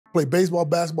Played baseball,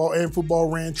 basketball, and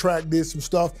football, ran track, did some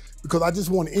stuff, because I just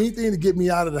wanted anything to get me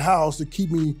out of the house to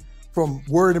keep me from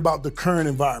worrying about the current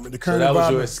environment. So that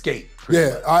was your escape.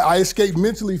 Yeah, I escaped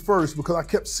mentally first because I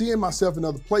kept seeing myself in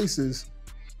other places,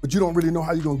 but you don't really know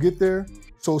how you're gonna get there.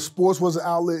 So sports was an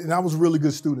outlet, and I was a really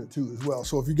good student too as well.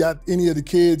 So if you got any of the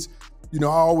kids, I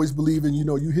always believe in,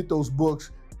 you hit those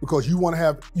books because you want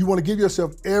to give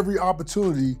yourself every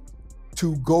opportunity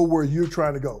to go where you're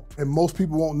trying to go. And most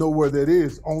people won't know where that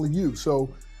is, only you. So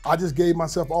I just gave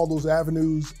myself all those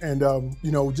avenues and,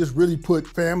 just really put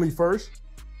family first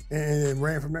and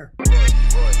ran from there. The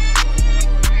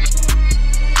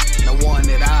one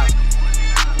that I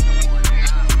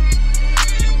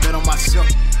bet on myself.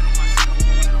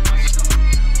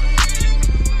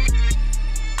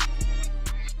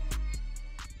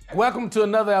 Welcome to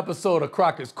another episode of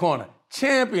Crockett's Corner,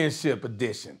 Championship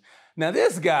Edition. Now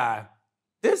this guy,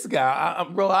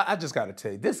 bro, I just gotta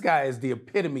tell you, this guy is the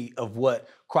epitome of what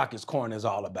Crockett's Corner is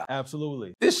all about.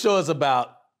 Absolutely. This show is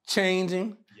about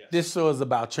changing. Yes. This show is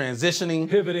about transitioning.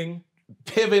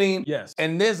 Pivoting. Yes.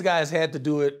 And this guy's had to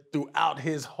do it throughout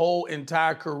his whole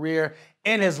entire career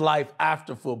and his life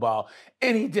after football.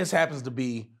 And he just happens to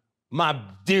be my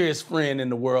dearest friend in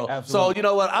the world. Absolutely. So you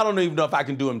know what? I don't even know if I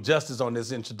can do him justice on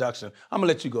this introduction. I'm gonna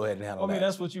let you go ahead and handle that. I mean,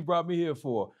 that's what you brought me here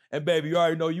for. And baby, you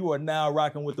already know you are now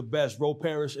rocking with the best. Ro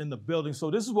Parrish in the building. So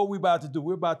this is what we're about to do.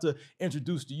 We're about to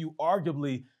introduce to you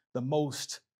arguably the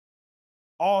most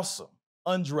awesome,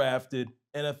 undrafted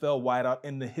NFL wideout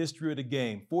in the history of the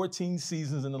game. 14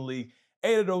 seasons in the league,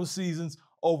 8 of those seasons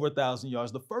over 1,000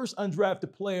 yards. The first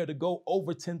undrafted player to go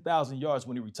over 10,000 yards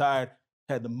when he retired.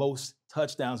 Had the most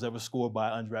touchdowns ever scored by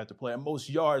an undrafted player, most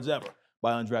yards ever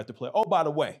by an undrafted player. Oh, by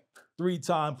the way,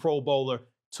 3-time Pro Bowler,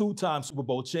 2-time Super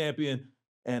Bowl champion,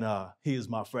 and he is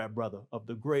my frat brother of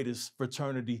the greatest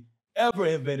fraternity ever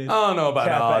invented. I don't know about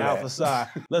Kappa all that. Alpha Psi.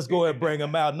 Let's go ahead and bring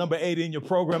him out. Number 8 in your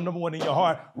program, number 1 in your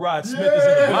heart. Rod Smith is in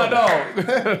the building. My dog.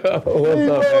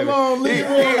 What's up, baby?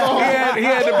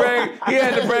 He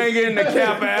had to bring in the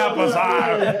Kappa Alpha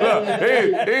Psi. Look,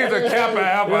 he's a Kappa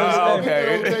Alpha. Okay.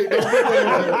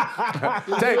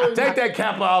 Take that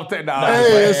Kappa off. Hey,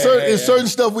 it's certain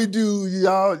stuff we do,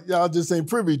 y'all just ain't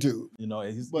privy to.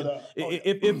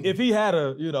 If he had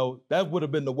that would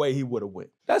have been the way he would have went.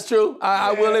 That's true.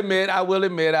 I will admit,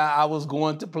 I was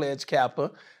going to pledge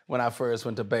Kappa when I first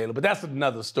went to Baylor, but that's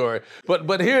another story.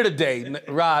 But here today,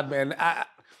 Rod, man,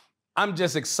 I'm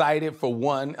just excited for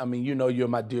one. I mean, you're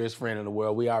my dearest friend in the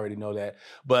world. We already know that.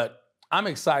 But I'm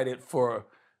excited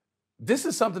this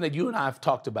is something that you and I have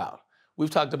talked about. We've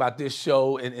talked about this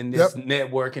show and this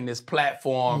network and this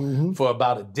platform for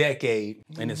about a decade,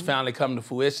 and it's finally come to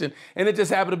fruition. And it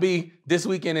just happened to be this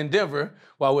weekend in Denver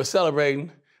while we're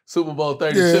celebrating Super Bowl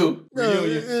 32.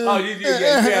 Reunion. Oh, you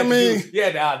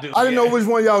had to outdo. I didn't know which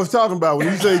one y'all was talking about. When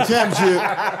you say championship,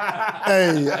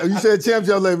 hey, you said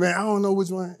championship, I was like, man, I don't know which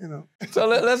one, So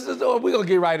we're going to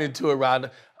get right into it,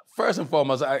 Rod. First and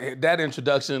foremost, that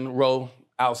introduction, Ro,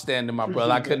 outstanding, my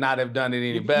brother. I could not have done it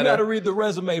any better. You got to read the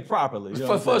resume properly.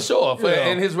 For sure.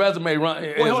 And his resume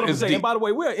is deep. And by the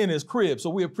way, we're in his crib, so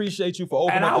we appreciate you for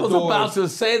opening up the doors. And I was about to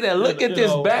say that. Look at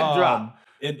this backdrop.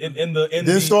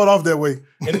 Didn't start off that way.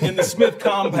 In the Smith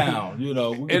compound, in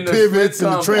the pivots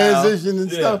and the transition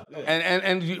and stuff.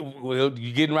 And you're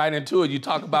getting right into it. You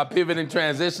talk about pivot and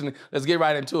transition. Let's get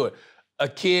right into it. A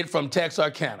kid from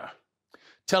Texarkana.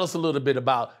 Tell us a little bit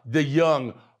about the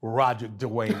young Roderick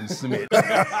Dwayne Smith.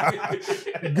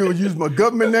 You gonna use my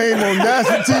government name on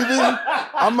national TV?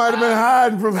 I might have been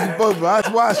hiding from some folks, but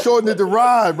that's why I shortened it to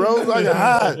Rod, bro, so I can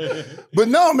hide. But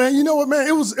no, man, you know what, man?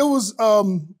 It was.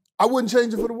 I wouldn't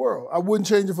change it for the world. I wouldn't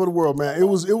change it for the world, man. It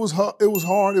was hard. It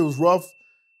was rough.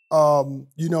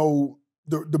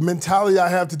 The mentality I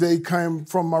have today came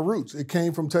from my roots. It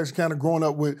came from Texarkana, growing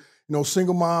up with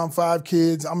single mom, 5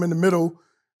 kids. I'm in the middle.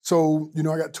 So, I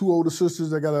got 2 older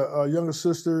sisters. I got a younger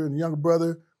sister and a younger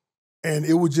brother. And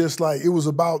it was just like, it was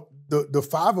about the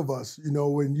 5 of us, and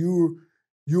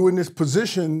you're in this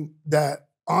position that,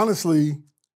 honestly,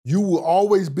 you will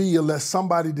always be unless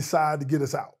somebody decide to get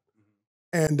us out.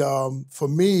 And for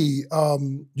me,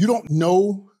 you don't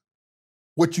know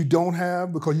what you don't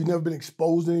have because you've never been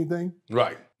exposed to anything.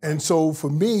 Right. And so for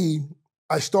me,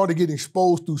 I started getting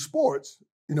exposed through sports.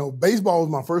 Baseball was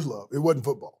my first love. It wasn't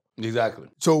football. Exactly.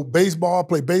 So baseball,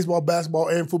 played baseball, basketball,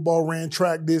 and football, ran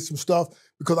track, did some stuff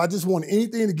because I just wanted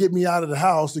anything to get me out of the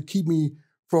house to keep me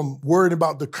from worrying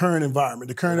about the current environment.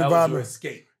 The current environment. Was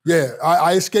your escape. Yeah,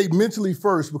 I escaped mentally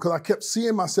first because I kept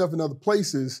seeing myself in other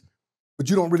places, but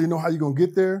you don't really know how you're gonna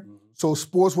get there. So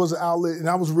sports was an outlet, and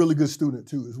I was a really good student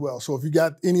too as well. So if you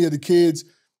got any of the kids,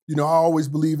 I always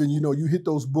believe in, you hit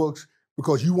those books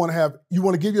because you want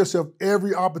to give yourself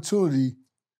every opportunity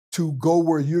to go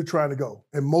where you're trying to go.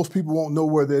 And most people won't know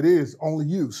where that is, only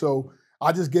you. So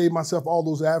I just gave myself all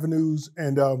those avenues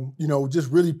and,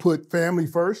 just really put family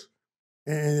first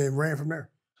and ran from there.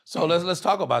 So let's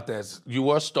talk about that. You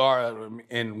were a star,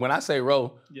 and when I say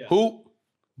Ro, hoop,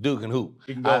 Duke can hoop.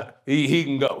 He can go. He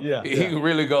can go. Yeah. He can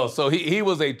really go. So he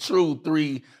was a true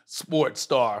 3-sport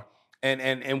star.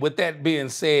 And with that being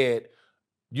said,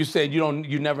 you said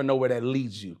you never know where that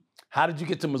leads you. How did you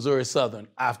get to Missouri Southern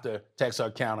after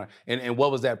Texarkana, and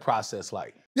what was that process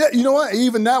like? Yeah, you know what?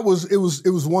 Even that was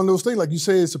one of those things. Like you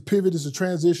say, it's a pivot, it's a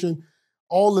transition.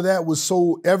 All of that was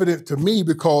so evident to me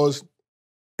because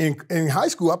in high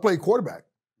school I played quarterback.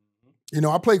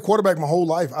 I played quarterback my whole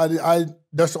life.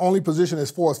 That's the only position as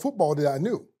far as football that I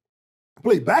knew. I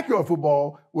played backyard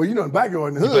football. Well, in the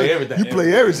backyard in the hood, you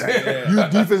play everything. You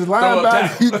defensive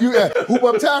linebacker, you hoop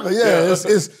up tackle. Yeah,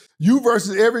 it's you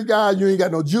versus every guy. You ain't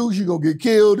got no juice. You're gonna get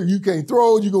killed. If you can't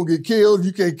throw, you're gonna get killed.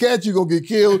 You can't catch, you're gonna get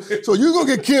killed. So you're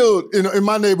gonna get killed in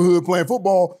my neighborhood playing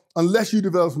football unless you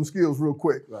develop some skills real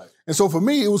quick. Right. And so for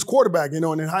me, it was quarterback. And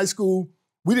in high school,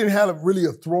 we didn't have really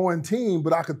a throwing team,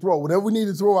 but I could throw. Whatever we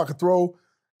needed to throw, I could throw.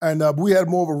 And we had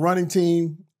more of a running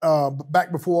team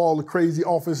back before all the crazy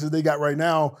offenses they got right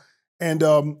now. And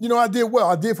I did well.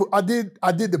 I did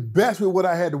the best with what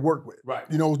I had to work with. Right.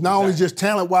 Not only just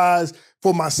talent-wise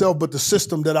for myself, but the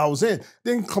system that I was in.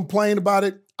 Didn't complain about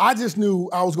it. I just knew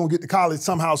I was gonna get to college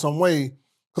somehow, some way,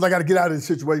 because I got to get out of the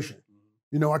situation.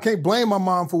 I can't blame my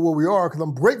mom for where we are because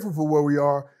I'm grateful for where we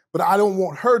are, but I don't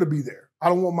want her to be there. I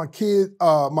don't want my kids,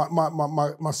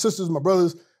 my sisters, my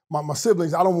brothers, my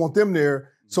siblings, I don't want them there.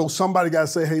 So somebody got to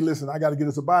say, hey, listen, I got to get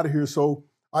us up out of here. So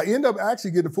I end up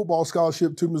actually getting a football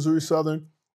scholarship to Missouri Southern.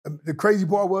 The crazy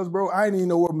part was, bro, I didn't even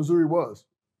know where Missouri was.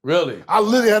 Really? I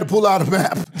literally had to pull out a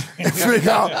map and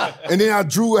figure out. And then I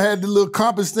had the little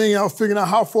compass thing. I was figuring out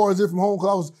how far is it from home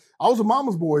because I was a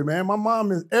mama's boy, man. My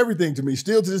mom is everything to me.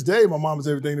 Still to this day, my mom is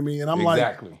everything to me. And I'm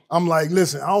like,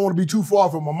 listen, I don't want to be too far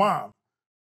from my mom,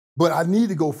 but I need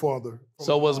to go farther.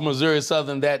 So was Missouri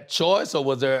Southern that choice, or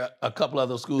was there a couple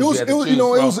other schools you had to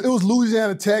choose from? It was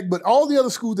Louisiana Tech, but all the other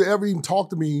schools that ever even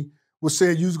talked to me was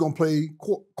saying you was gonna play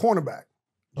cornerback.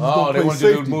 They wanted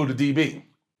you to move to DB.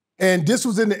 And this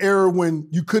was in the era when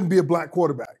you couldn't be a black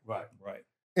quarterback. Right.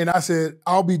 And I said,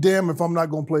 I'll be damned if I'm not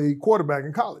gonna play quarterback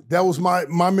in college. That was my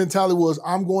mentality was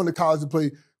I'm going to college to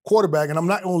play quarterback, and I'm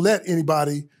not gonna let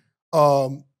anybody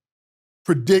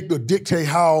predict or dictate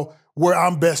where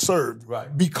I'm best served.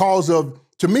 Right. Because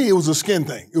to me, it was a skin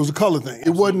thing. It was a color thing.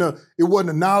 Absolutely. It wasn't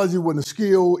a knowledge, it wasn't a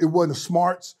skill, it wasn't a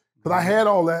smarts. Because I had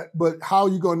all that, but how are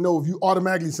you gonna know if you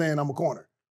automatically saying I'm a corner?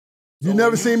 You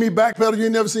never seen me backpedal, you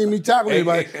never seen me tackle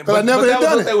anybody. Because I never had done it.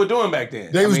 That was what they were doing back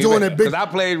then. They was doing it big. Because I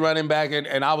played running back,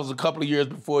 and I was a couple of years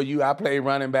before you. I played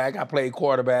running back, I played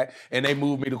quarterback, and they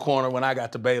moved me to corner when I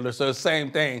got to Baylor. So it's the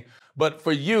same thing. But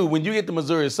for you, when you get to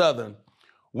Missouri Southern,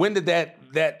 when did that,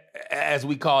 as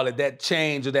we call it, that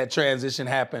change or that transition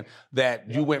happen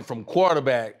that you went from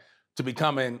quarterback to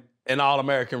becoming an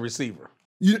All-American receiver?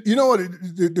 You know what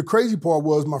the crazy part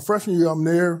was, my freshman year I'm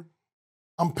there,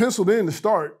 I'm penciled in to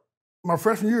start my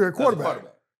freshman year at quarterback.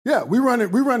 Yeah, we run the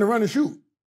run and shoot.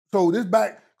 So this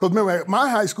back, because remember at my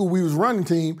high school we was running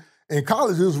team, in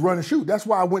college it was run and shoot. That's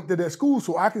why I went to that school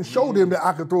so I can show them that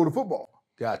I could throw the football.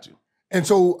 Got you. And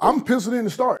so I'm penciled in to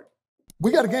start.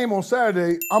 We got a game on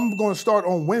Saturday. I'm going to start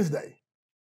on Wednesday.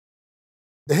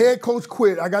 The head coach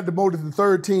quit. I got demoted to the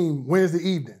third team Wednesday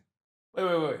evening.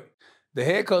 Wait. The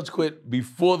head coach quit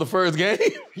before the first game?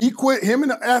 He quit. Him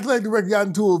and the athletic director got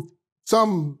into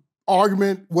some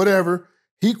argument, whatever.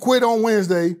 He quit on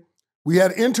Wednesday. We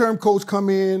had an interim coach come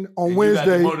in on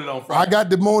Wednesday. You got demoted on Friday. I got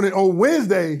demoted on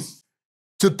Wednesday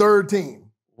to third team.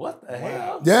 What the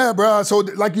hell? Yeah, bro. So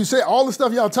like you said, all the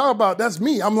stuff y'all talk about, that's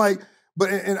me. I'm like,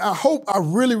 and I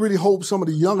really, really hope some of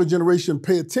the younger generation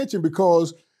pay attention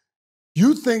because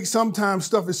you think sometimes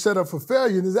stuff is set up for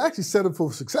failure and it's actually set up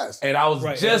for success. And I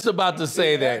was just about to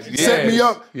say that. Yes. Set me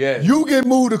up. Yes. You get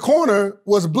moved to corner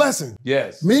was a blessing.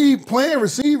 Yes. Me playing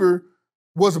receiver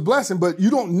was a blessing, but you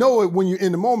don't know it when you're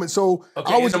in the moment. So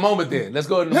okay, in the moment then. Let's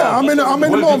go in the I'm moment.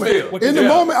 in the moment. In the feel?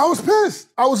 moment, I was pissed.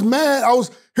 I was mad.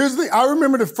 Here's the thing. I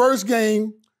remember the first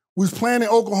game we was playing in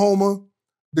Oklahoma.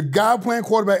 The guy playing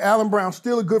quarterback, Alan Brown,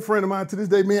 still a good friend of mine to this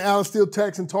day. Me and Alan still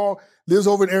text and talk. Lives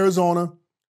over in Arizona.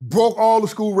 Broke all the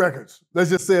school records. Let's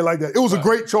just say it like that. It was a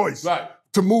great choice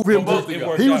to move him.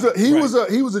 He was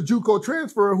a JUCO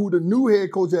transfer who the new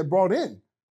head coach had brought in.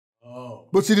 Oh.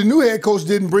 But see, the new head coach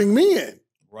didn't bring me in.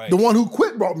 Right. The one who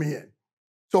quit brought me in.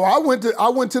 So I went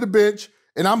to the bench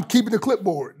and I'm keeping the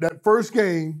clipboard that first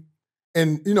game,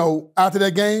 And, you know, after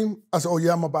that game, I said, oh,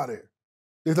 yeah, I'm up out of here.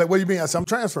 They're like, what do you mean? I said, I'm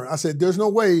transferring. I said, there's no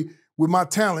way with my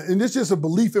talent, and it's just a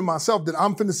belief in myself that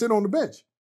I'm finna sit on the bench.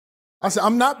 I said,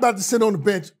 I'm not about to sit on the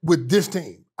bench with this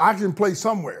team. I can play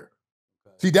somewhere.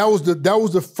 See, that was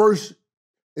the first,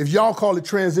 if y'all call it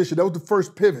transition, that was the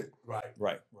first pivot.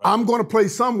 Right. I'm gonna play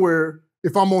somewhere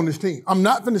if I'm on this team. I'm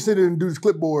not finna sit there and do this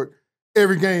clipboard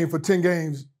every game for 10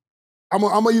 games. I'm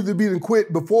gonna either be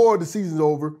quit before the season's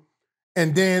over,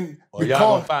 and then or y'all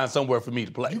gonna find somewhere for me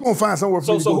to play. You're gonna find somewhere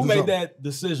for me to So go who do made something. that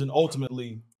decision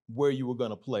ultimately where you were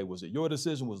gonna play? Was it your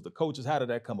decision? Was it the coaches? How did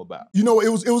that come about? You know,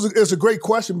 it's a great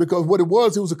question because what it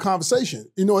was a conversation.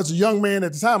 You know, as a young man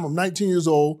at the time, I'm 19 years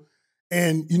old,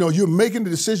 and you know, you're making the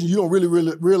decision. You don't really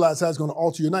realize how it's going to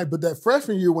alter your night. But that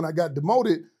freshman year, when I got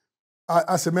demoted,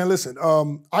 I said, man, listen,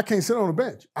 I can't sit on the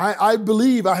bench. I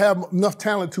believe I have enough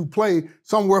talent to play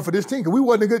somewhere for this team because we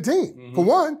wasn't a good team. For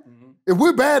one, if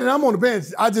we're bad and I'm on the bench,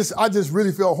 I just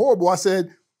really felt horrible. I said,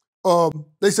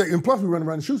 they say, and plus we run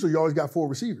around the shoe, so you always got 4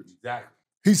 receivers. Exactly.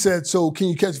 He said, so can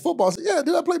you catch football? I said, yeah,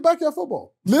 dude, I play backyard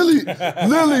football. Literally,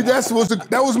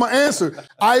 that was my answer.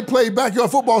 I played backyard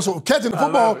football, so catching the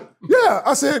football, yeah.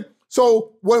 I said,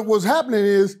 so what was happening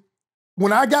is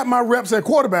when I got my reps at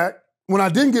quarterback, when I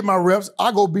didn't get my reps,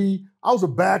 I was a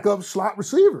backup slot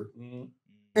receiver.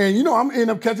 And you know, I'm ending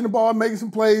up catching the ball, making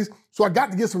some plays, so I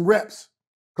got to get some reps.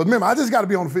 Because remember, I just got to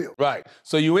be on the field. Right.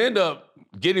 So you end up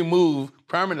getting moved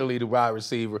permanently to wide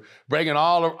receiver, breaking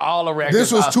all the records.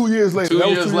 This was 2 years later. 2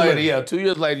 years later, yeah. 2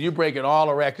 years later, you're breaking all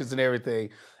the records and everything.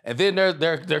 And then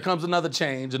there comes another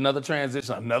change, another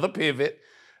transition, another pivot.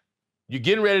 You're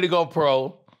getting ready to go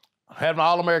pro, have an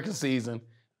All-American season,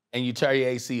 and you tear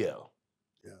your ACL.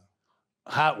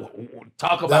 Yeah.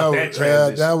 Talk about that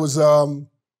transition. That was,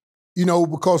 you know,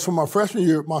 because from my freshman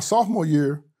year, my sophomore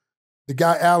year, the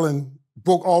guy Allen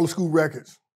broke all the school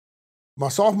records. My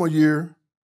sophomore year,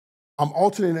 I'm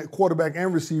alternating at quarterback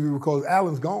and receiver because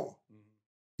Allen's gone.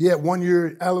 He had 1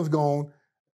 year, Allen's gone.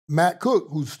 Matt Cook,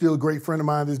 who's still a great friend of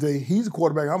mine this day, he's a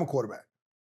quarterback, I'm a quarterback.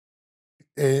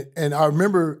 And I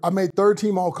remember I made third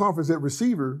team all conference at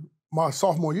receiver my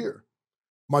sophomore year.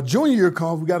 My junior year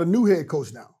comes, we got a new head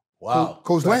coach now. Wow.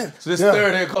 Coach Lance. So this is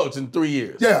third head coach in 3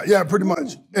 years. Yeah, pretty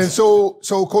much. And so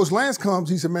Coach Lance comes,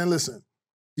 he said, man, listen.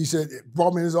 He said,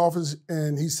 brought me in his office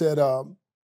and he said,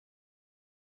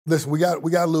 listen, we got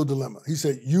a little dilemma. He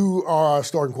said, you are our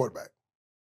starting quarterback.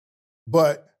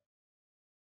 But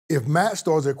if Matt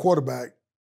starts at quarterback,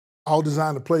 I'll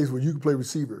design a place where you can play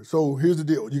receiver. So here's the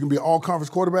deal. You can be an all-conference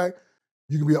quarterback,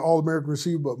 you can be an all-American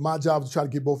receiver, but my job is to try to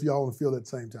get both of y'all on the field at the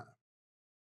same time.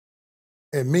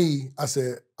 And me, I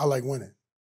said, I like winning.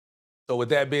 So with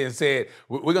that being said,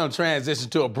 we're going to transition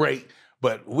to a break,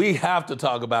 but we have to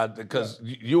talk about it because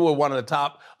you were one of the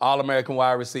top All-American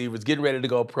wide receivers, getting ready to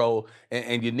go pro,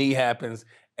 and your knee happens.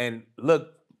 And look,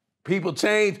 people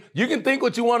change. You can think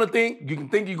what you want to think. You can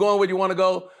think you're going where you want to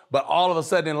go, but all of a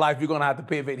sudden in life, you're going to have to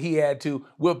pivot. He had to.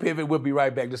 We'll pivot. We'll be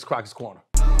right back. This is Crockett's Corner.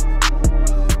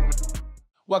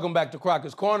 Welcome back to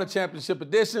Crockett's Corner, Championship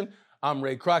Edition. I'm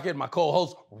Ray Crockett, my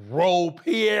co-host, Ro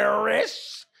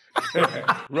Pierce.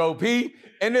 Ro P.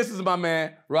 And this is my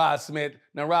man, Rod Smith.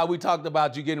 Now, Rod, we talked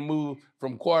about you getting moved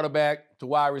from quarterback to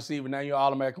wide receiver. Now you're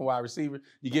All-American wide receiver.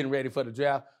 You're getting ready for the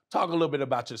draft. Talk a little bit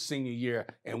about your senior year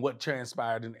and what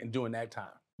transpired in during that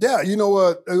time. Yeah, you know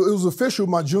what? It was official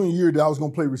my junior year that I was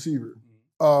going to play receiver.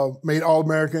 Made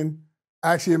All-American.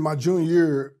 Actually, in my junior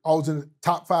year, I was in the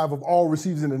top 5 of all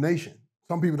receivers in the nation.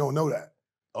 Some people don't know that.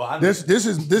 Oh, I know. This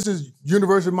is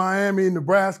University of Miami,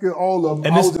 Nebraska, all of them.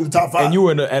 And I was in the top 5. And you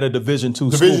were at a Division II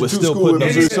school, but still putting up.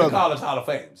 And he's in the College Hall of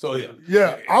Fame. So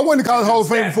yeah, I went to College Hall of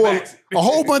Fame before a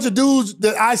whole bunch of dudes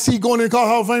that I see going into College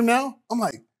Hall of Fame now. I'm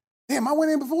like, damn, I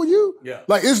went in before you? Yeah.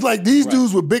 Like, it's like these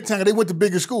dudes were big time. They went to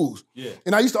bigger schools. Yeah.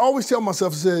 And I used to always tell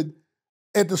myself, I said,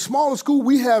 at the smaller school,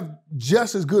 we have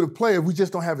just as good of players. We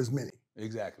just don't have as many.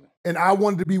 Exactly. And I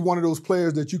wanted to be one of those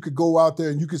players that you could go out there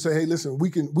and you could say, hey, listen,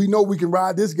 we know we can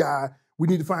ride this guy. We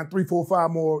need to find 3, 4, 5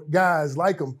 more guys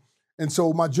like him. And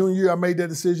so my junior year, I made that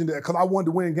decision because I wanted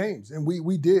to win games. And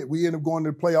we did. We ended up going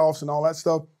to the playoffs and all that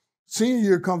stuff. Senior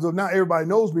year comes up. Now everybody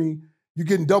knows me. You're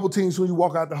getting double teams when you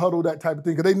walk out the huddle, that type of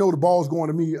thing, because they know the ball's going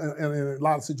to me in a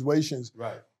lot of situations.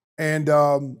 Right. And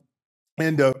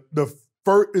the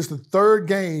first is the third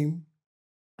game.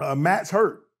 Matt's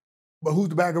hurt, but who's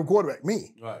the backup quarterback?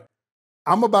 Me. Right.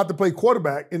 I'm about to play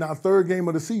quarterback in our third game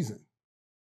of the season.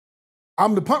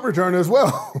 I'm the punt returner as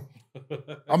well.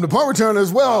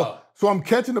 Wow. So I'm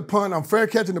catching the punt. I'm fair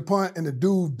catching the punt, and the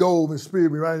dude dove and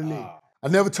speared me right in the knee. I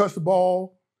never touched the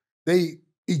ball. They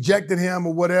ejected him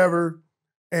or whatever.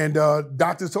 And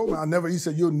doctors told me, he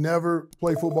said, you'll never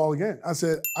play football again. I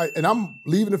said, and I'm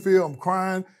leaving the field, I'm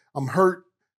crying, I'm hurt,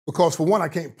 because for one, I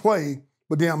can't play,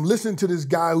 but then I'm listening to this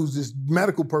guy who's this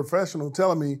medical professional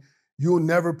telling me, you'll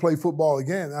never play football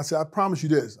again. And I said, I promise you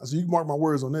this. I said, you can mark my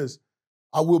words on this.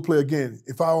 I will play again.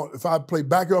 If I play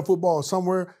backyard football or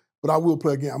somewhere, but I will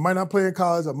play again. I might not play in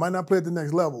college, I might not play at the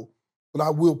next level, but I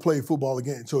will play football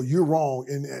again. So you're wrong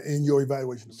in your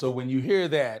evaluation. So when you hear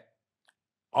that,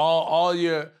 all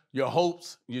your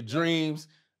hopes, your dreams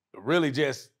really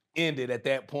just ended at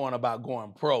that point about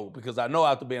going pro, because I know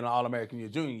after being an All-American your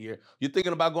junior year, you're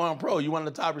thinking about going pro. You're one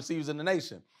of the top receivers in the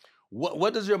nation.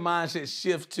 What does your mindset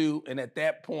shift to? And at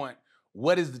that point,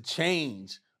 what is the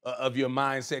change of your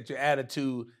mindset, your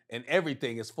attitude, and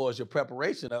everything as far as your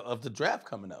preparation of the draft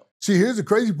coming up? See, here's the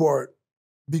crazy part.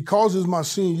 Because it was my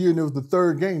senior year and it was the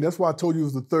third game, that's why I told you it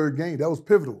was the third game. That was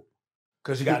pivotal.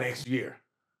 Because you got an extra year.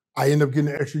 I ended up getting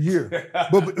an extra year.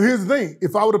 but here's the thing.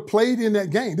 If I would have played in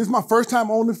that game, this is my first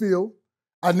time on the field.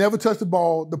 I never touched the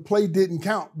ball. The play didn't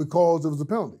count because it was a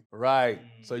penalty. Right.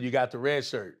 So you got the red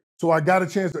shirt. So I got a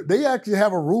chance. They actually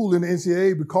have a rule in the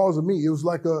NCAA because of me. It was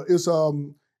like it's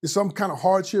some kind of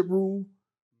hardship rule.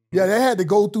 Yeah, they had to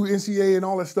go through NCAA and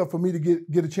all that stuff for me to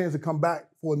get a chance to come back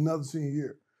for another senior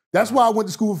year. That's why I went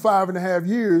to school for 5.5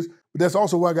 years, but that's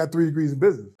also why I got 3 degrees in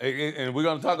business. And we're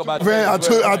gonna talk about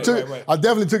that. I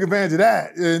definitely took advantage of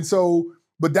that. And so,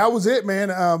 but that was it,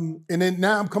 man. And then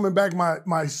now I'm coming back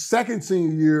my second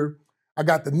senior year. I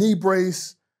got the knee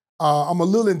brace. I'm a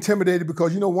little intimidated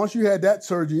because, once you had that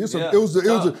surgery, it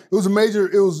was a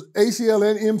major, it was ACL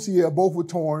and MCL, both were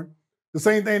torn. The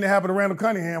same thing that happened to Randall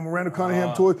Cunningham when Randall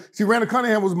Cunningham tore. See, Randall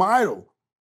Cunningham was my idol.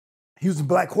 He was a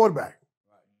black quarterback.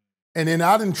 And then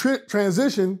I didn't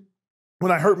transition.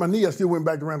 When I hurt my knee, I still went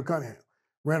back to Randall Cunningham.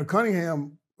 Randall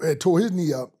Cunningham had tore his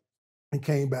knee up and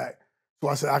came back. So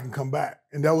I said, I can come back.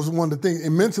 And that was one of the things.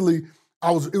 And mentally,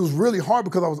 it was really hard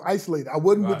because I was isolated. I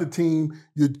wasn't with the team.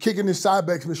 You're kicking this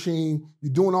Cybex machine.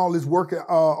 You're doing all this work,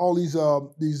 all these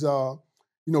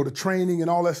the training and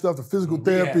all that stuff, the physical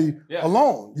therapy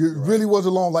alone. You really was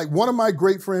alone. Like one of my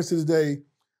great friends to this day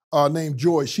named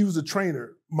Joy, she was a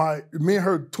trainer. Me and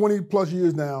her 20 plus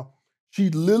years now, she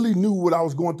literally knew what I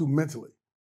was going through mentally.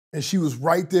 And she was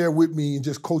right there with me and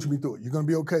just coaching me through it. You're going to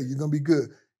be okay. You're going to be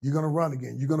good. You're going to run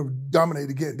again. You're going to dominate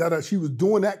again. She was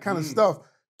doing that kind of stuff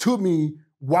to me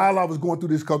while I was going through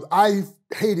this because I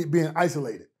hated being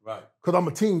isolated. Right. Because I'm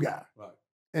a team guy. Right.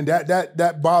 And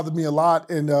that bothered me a lot.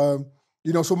 And,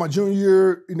 so my junior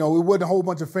year, it wasn't a whole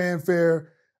bunch of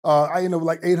fanfare. I ended up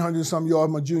like 800 some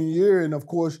yards my junior year. And of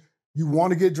course, you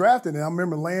want to get drafted. And I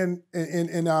remember laying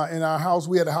in our house.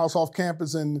 We had a house off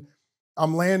campus, and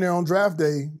I'm laying there on draft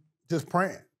day just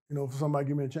praying, for somebody to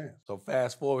give me a chance. So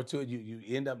fast forward to it, you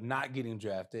end up not getting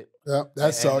drafted. Yeah,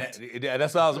 that sucked.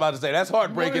 That's what I was about to say. That's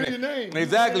heartbreaking. You want to hear your name.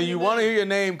 Exactly. You want to hear your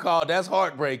name called. That's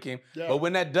heartbreaking. Yeah. But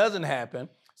when that doesn't happen,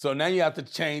 so now you have to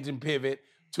change and pivot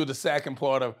to the second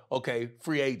part of, okay,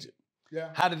 free agent. Yeah.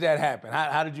 How did that happen?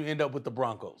 How did you end up with the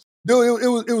Broncos? Dude,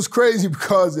 it was crazy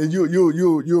because, and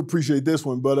you appreciate this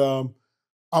one, but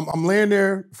I'm laying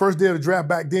there, first day of the draft.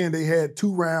 Back then, they had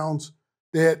 2 rounds.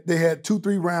 They had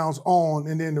 2-3 rounds on,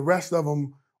 and then the rest of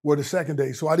them were the second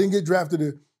day. So I didn't get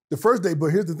drafted the first day, but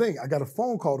here's the thing. I got a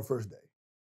phone call the first day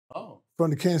from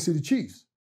the Kansas City Chiefs.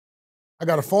 I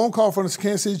got a phone call from the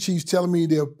Kansas City Chiefs telling me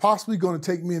they're possibly going to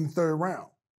take me in the 3rd round.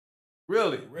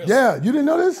 Really? Yeah, you didn't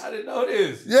know this? I didn't know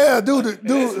this. Yeah, dude.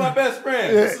 This is my best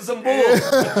friend. This is some bull.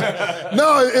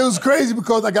 No, it was crazy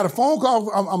because I got a phone call.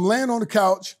 I'm laying on the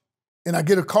couch, and I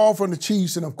get a call from the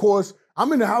Chiefs, and of course,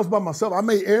 I'm in the house by myself. I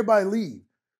made everybody leave,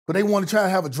 but they want to try to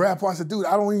have a draft party. I said, dude,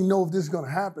 I don't even know if this is going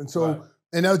to happen. So,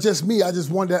 and that was just me. I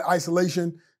just wanted that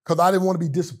isolation because I didn't want to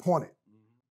be disappointed.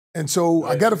 And so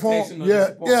I got a phone.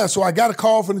 Yeah. So I got a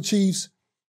call from the Chiefs.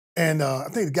 And I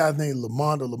think the guy's name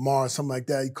Lamont or Lamar or something like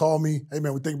that. He called me. Hey,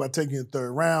 man, we're thinking about taking you in the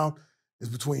 3rd round. It's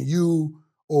between you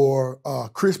or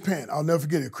Chris Penn. I'll never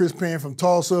forget it. Chris Penn from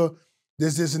Tulsa,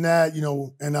 this, and that,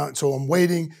 And so I'm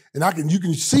waiting. And you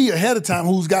can see ahead of time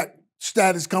who's got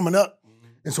status coming up. Mm-hmm.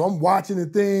 And so I'm watching the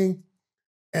thing.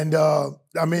 And,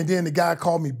 then the guy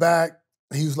called me back.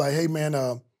 He was like, hey, man,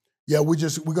 we're going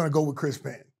to go with Chris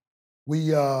Penn.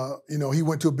 He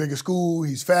went to a bigger school.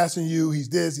 He's faster than you. He's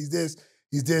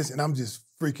this. And I'm just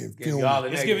freaking fuming.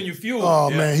 It's giving you fuel. Oh,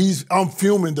 man, I'm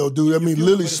fuming, though, dude. I mean,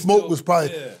 literally, smoke was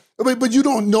probably... Yeah. But you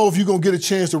don't know if you're going to get a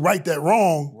chance to right that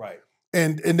wrong. Right.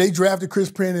 And they drafted Chris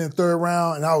Penn in the 3rd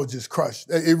round, and I was just crushed.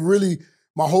 It really,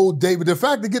 my whole day... But the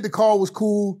fact to get the call was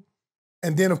cool.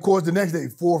 And then, of course, the next day,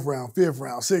 4th round, 5th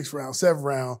round, 6th round, 7th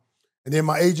round. And then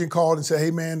my agent called and said,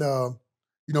 hey, man, the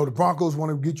Broncos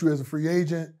want to get you as a free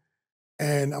agent.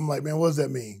 And I'm like, man, what does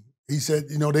that mean? He said,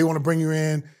 you know, they want to bring you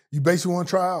in. You basically want to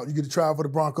try out. You get to try out for the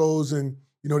Broncos, and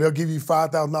you know they'll give you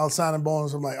 $5,000 signing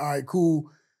bonus. I'm like, all right,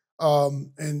 cool.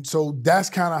 And so that's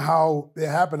kind of how it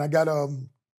happened. I got a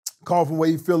call from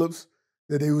Wade Phillips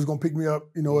that they was gonna pick me up,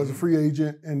 you know, as a free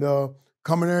agent and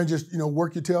come in there and just, you know,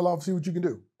 work your tail off, see what you can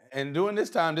do. And during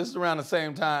this time, this is around the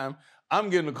same time, I'm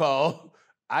getting a call.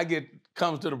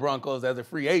 Comes to the Broncos as a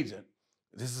free agent.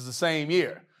 This is the same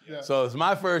year. Yeah. So it's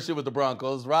my first year with the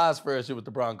Broncos, Rod's first year with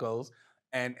the Broncos,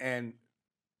 and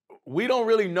we don't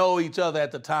really know each other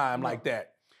at the time like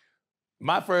that.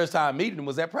 My first time meeting him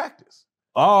was at practice.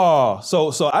 Oh,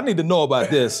 so I need to know about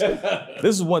this.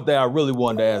 This is one thing I really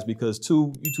wanted to ask because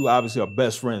you two obviously are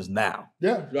best friends now.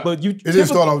 Yeah. But you It didn't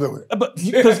start off that way. But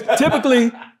because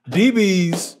typically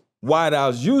DBs,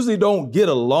 wideouts usually don't get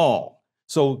along.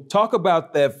 So talk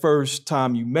about that first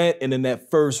time you met and then that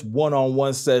first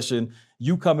one-on-one session,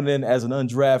 you coming in as an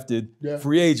undrafted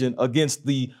free agent against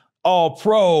the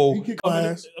all-pro. He kicked my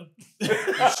ass.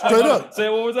 Straight up. Say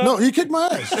what was that? No, he kicked my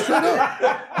ass. Straight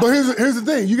up. But here's the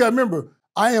thing. You got to remember,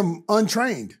 I am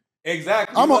untrained.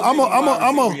 Exactly. I'm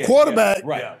a quarterback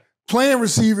playing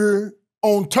receiver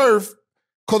on turf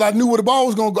because I knew where the ball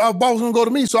was going to go. The ball was going to go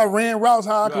to me, so I ran routes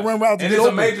how I could run routes. And it's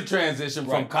a major transition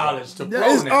from college to pro.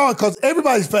 It's because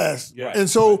everybody's fast. Yeah. And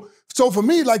so for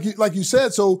me, like you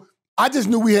said, so I just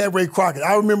knew we had Ray Crockett.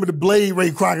 I remember the blade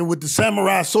Ray Crockett with the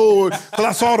samurai sword because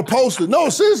I saw the poster. No,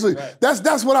 seriously,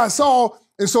 that's what I saw.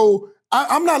 And so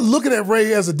I'm not looking at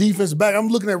Ray as a defensive back. I'm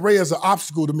looking at Ray as an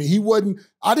obstacle to me.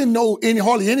 I didn't know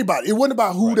hardly anybody. It wasn't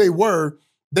about who they were.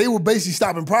 They were basically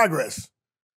stopping progress.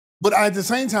 But at the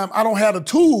same time, I don't have the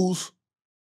tools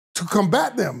to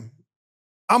combat them.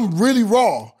 I'm really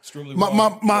raw. Extremely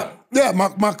raw.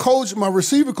 My coach, my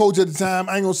receiver coach at the time,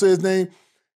 I ain't gonna say his name,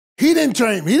 he didn't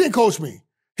train me. He didn't coach me.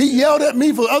 He yelled at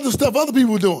me for other stuff other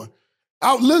people were doing.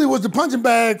 I literally was the punching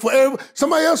bag for everybody.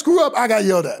 Somebody else screw up, I got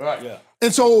yelled at. Right, yeah.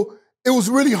 And so it was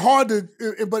really hard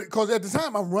but because at the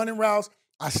time I'm running routes,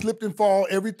 I slipped and fall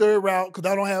every third route because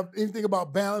I don't have anything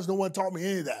about balance. No one taught me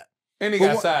any of that. And he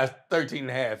got size 13 and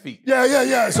a half feet.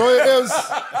 Yeah. So it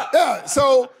was,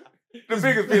 so. The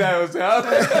biggest feet I ever seen.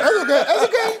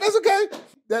 That's okay.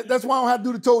 That's why I don't have to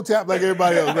do the toe tap like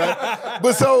everybody else, right?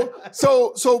 But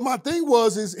so my thing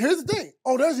is here's the thing.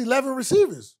 Oh, there's 11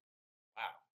 receivers.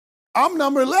 Wow. I'm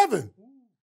number 11.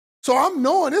 So I'm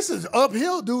knowing this is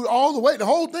uphill, dude, all the way. The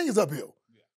whole thing is uphill.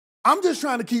 Yeah. I'm just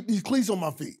trying to keep these cleats on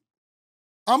my feet.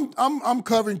 I'm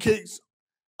covering kicks.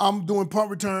 I'm doing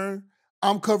punt return.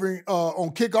 I'm covering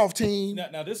on kickoff team.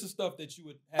 Now this is stuff that you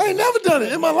would have. I ain't never done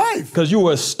it in my life. Because you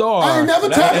were a star. I ain't never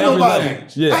tackled nobody.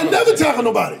 Yeah. I ain't never tackled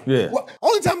nobody. Yeah. Well,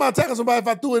 only time I tackle somebody if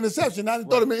I threw an interception. I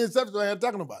didn't throw them an interception, so I had to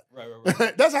tackle nobody.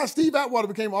 Right. That's how Steve Atwater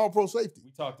became all-pro safety.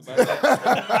 We talked about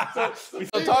that.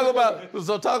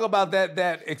 so talk about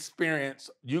that experience.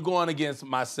 You going against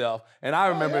myself, and I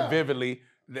remember it vividly.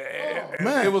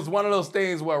 It was one of those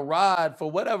things where Rod, for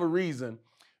whatever reason,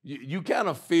 you kind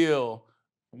of feel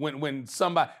when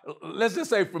somebody, let's just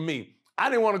say for me, I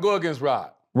didn't want to go against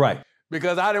Rod. Right.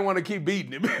 Because I didn't want to keep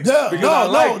beating him.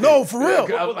 Yeah, no, for real.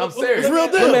 I'm serious. It's real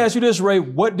deal. Let me ask you this, Ray.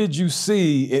 What did you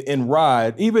see in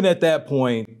Rod, even at that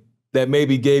point, that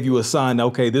maybe gave you a sign,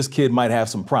 okay, this kid might have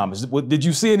some promise? Did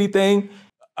you see anything?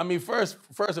 I mean, first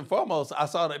and foremost, I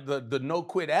saw the no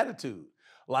quit attitude.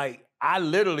 Like, I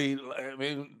literally,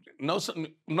 I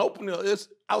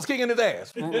was kicking his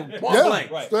ass, point blank.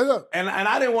 Right. Straight up. And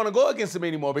I didn't want to go against him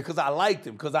anymore because I liked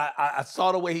him, because I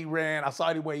saw the way he ran, I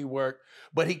saw the way he worked,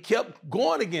 but he kept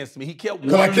going against me. He kept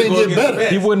wanting to go against me.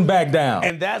 He wouldn't back down.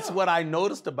 And that's what I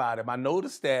noticed about him. I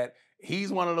noticed that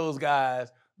he's one of those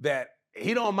guys that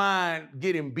he don't mind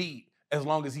getting beat as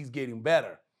long as he's getting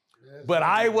better. But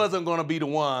I wasn't going to be the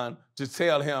one to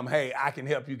tell him, hey, I can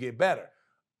help you get better.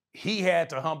 He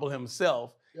had to humble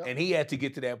himself, and he had to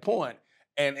get to that point.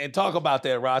 And talk about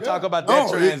that, Rod. Talk about that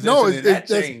transition and that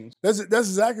change. That's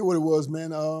exactly what it was,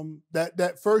 man.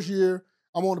 That first year,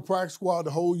 I'm on the practice squad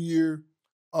the whole year.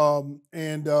 So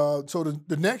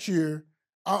the next year,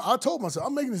 I told myself,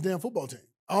 I'm making this damn football team.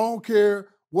 I don't care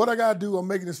what I got to do. I'm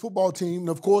making this football team. And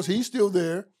of course, he's still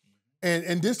there.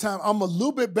 And this time I'm a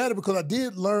little bit better because I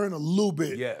did learn a little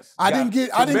bit. Yes, I didn't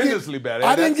get better.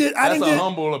 That's a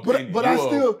humble opinion. But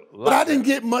I didn't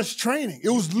get much training. It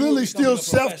was literally still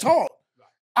self-taught.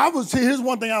 Here's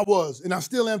one thing I was, and I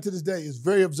still am to this day, is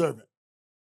very observant.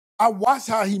 I watched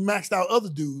how he maxed out other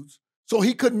dudes, so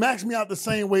he couldn't max me out the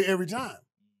same way every time.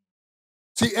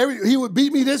 See, he would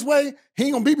beat me this way, he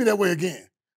ain't gonna beat me that way again.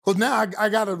 Because now I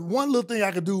got one little thing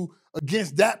I could do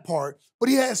against that part, but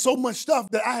he had so much stuff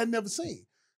that I had never seen.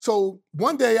 So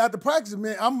one day after practice,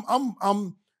 man,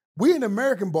 we in the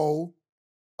American Bowl,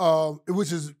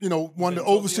 which is one of the Tokyo?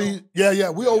 overseas. Yeah,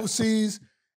 we overseas,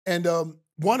 and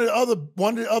one of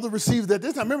the other receivers at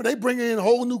this time. Remember, they bring in a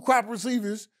whole new crop of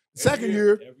receivers. Second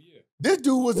year, Every year. this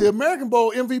dude was the American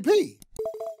Bowl MVP.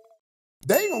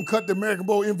 They ain't gonna cut the American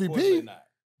Bowl Of course they MVP, not.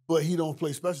 but he don't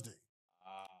play special teams.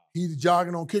 He's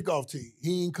jogging on kickoff team.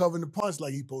 He ain't covering the punch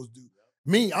like he's supposed to do.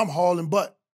 Me, I'm hauling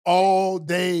butt all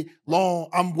day long.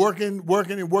 I'm working.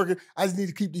 I just need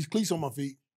to keep these cleats on my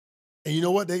feet. And you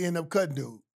know what? They end up cutting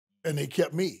dude, and they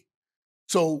kept me.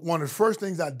 So one of the first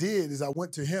things I did is I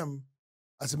went to him.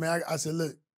 I said, man, I said,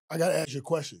 look, I got to ask you a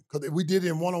question. Because we did it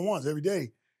in one-on-ones every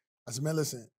day. I said, man,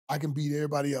 listen, I can beat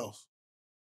everybody else.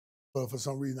 But for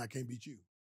some reason, I can't beat you.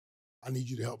 I need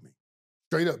you to help me.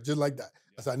 Straight up, just like that.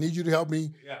 I said, I need you to help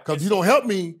me. Because if you don't help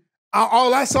me,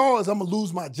 all I saw is I'm going to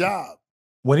lose my job.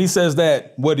 When he says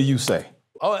that, what do you say?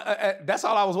 Oh, that's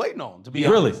all I was waiting on, to be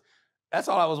Really? honest. That's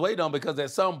all I was waiting on, because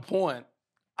at some point,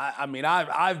 I've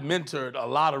mentored a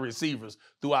lot of receivers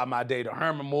throughout my day, the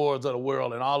Herman Moores of the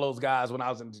world and all those guys when I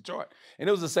was in Detroit. And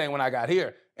it was the same when I got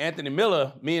here. Anthony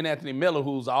Miller,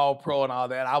 who's all pro and all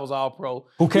that, I was all pro.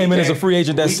 Who came in as a free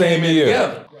agent that same year?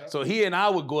 Together. So he and I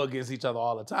would go against each other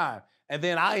all the time. And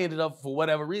then I ended up, for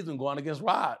whatever reason, going against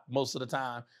Rod most of the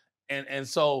time. And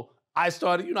so I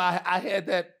started, I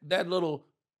had that little,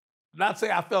 not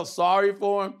say I felt sorry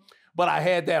for him, but I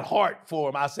had that heart for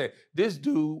him. I said, this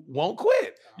dude won't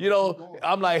quit.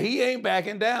 I'm like, he ain't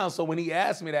backing down. So when he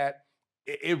asked me that,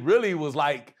 it really was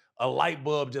like a light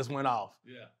bulb just went off.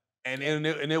 Yeah. And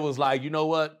it was like, you know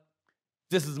what?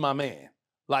 This is my man.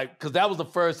 Like, because that was the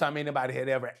first time anybody had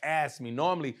ever asked me.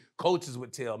 Normally, coaches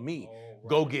would tell me,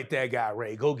 go get that guy,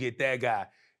 Ray. Go get that guy.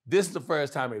 This is the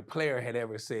first time a player had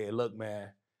ever said, look, man,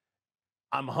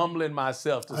 I'm humbling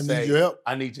myself to say, I need your help.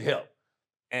 I need your help.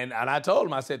 And I told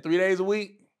him, I said, 3 days a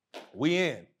week, we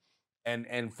in.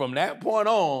 And from that point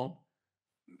on,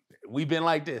 we've been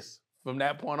like this. From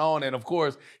that point on, and of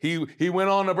course, he went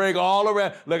on to break all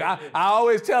around. Look, I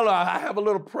always tell her, I have a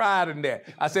little pride in that.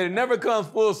 I said, it never comes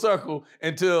full circle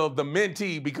until the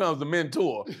mentee becomes the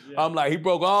mentor. Yeah. I'm like, he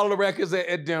broke all the records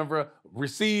at Denver,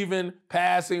 receiving,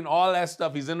 passing, all that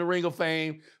stuff. He's in the Ring of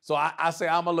Fame. So I say,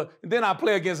 I'm a look. And then I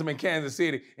play against him in Kansas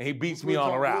City, and he beats me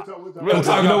on a route. We're going to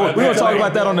talk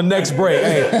about that on the next break.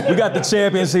 Hey, we got the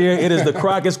champions here. It is the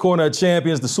Crockett's Corner of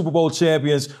Champions, the Super Bowl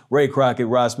champions, Ray Crockett,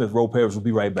 Rod Smith, Ro Parrish. We'll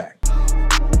be right back.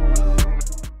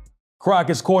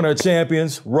 Crockett's Corner of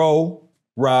Champions, Ro,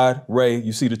 Rod, Ray.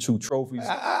 You see the two trophies.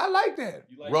 I like that.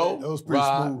 Like Ro, That was pretty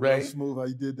Rod, smooth. Ray. That was smooth how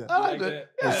you did that. I like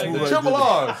that. Yeah, the Smooth triple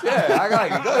how you R's. Yeah, I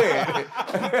like it. Go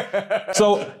ahead.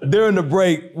 So during the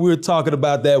break, we were talking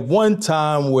about that one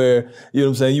time where, you know what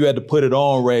I'm saying, you had to put it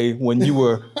on, Ray, when you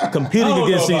were competing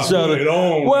against each other.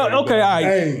 Well, okay, all right.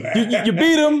 Hey. You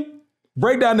beat him.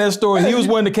 Break down that story. He was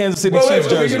wearing the Kansas City Chiefs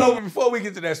jersey. Before we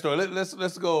get to that story,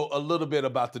 let's go a little bit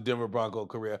about the Denver Bronco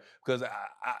career, because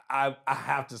I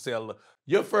have to say,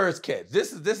 your first catch.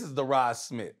 This is the Rod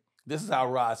Smith. This is how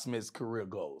Rod Smith's career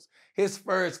goes. His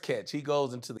first catch, he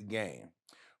goes into the game.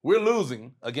 We're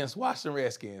losing against Washington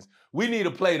Redskins. We need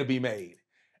a play to be made,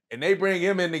 and they bring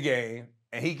him in the game,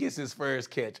 and he gets his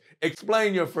first catch.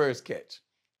 Explain your first catch.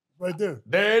 Right there.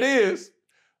 There it is.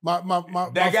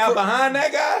 That guy behind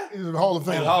that guy? He's in the Hall of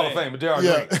Fame. He's Hall of Fame,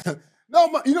 Darryl Green.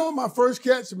 No, my first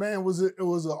catch, man, was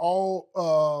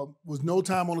no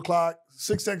time on the clock,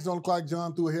 6 seconds on the clock.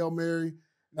 John threw a Hail Mary,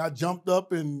 and I jumped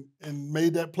up and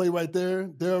made that play right there.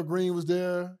 Darryl Green was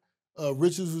there,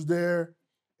 Richards was there,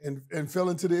 and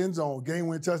fell into the end zone,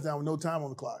 game-winning touchdown with no time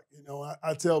on the clock.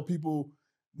 I tell people,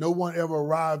 no one ever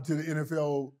arrived to the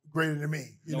NFL greater than me.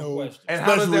 Question. And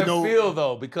how does that feel,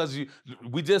 though? Because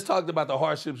we just talked about the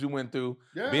hardships you went through,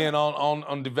 being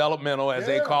on developmental, as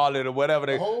they call it, or whatever.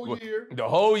 The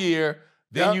whole year.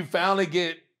 Then you finally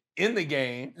get in the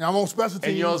game. And I'm on special teams.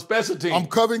 And you're on special teams. I'm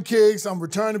covering kicks. I'm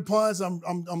returning punts. I'm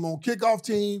on kickoff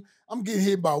team. I'm getting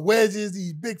hit by wedges,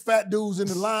 these big fat dudes in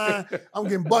the line. I'm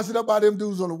getting busted up by them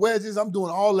dudes on the wedges. I'm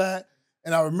doing all that.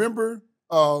 And I remember,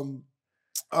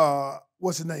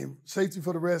 what's his name? Safety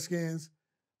for the Redskins.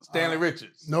 Stanley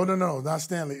Richards. No, not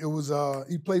Stanley. It was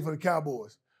he played for the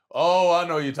Cowboys. Oh, I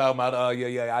know you're talking about.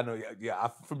 I know. Yeah,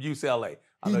 I'm from UCLA.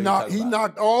 He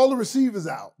knocked all the receivers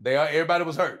out. Everybody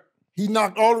was hurt. He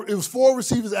knocked it was 4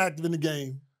 receivers active in the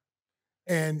game,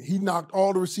 and he knocked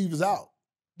all the receivers out.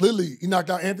 Literally, he knocked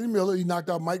out Anthony Miller, he knocked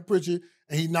out Mike Pritchard,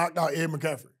 and he knocked out Ed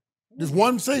McCaffrey. There's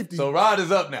one safety. So Rod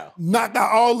is up now. Knocked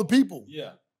out all the people.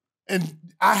 Yeah. And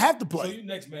I have to play. So you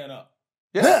next man up.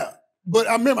 Yeah. But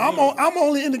I remember, I'm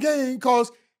only in the game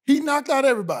because he knocked out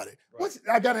everybody. Right.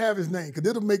 I got to have his name because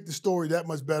it'll make the story that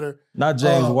much better. Not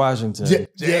James Washington.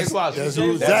 James Washington. That's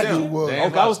who exactly who it was.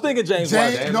 James Okay, I was thinking James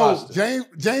Washington. No,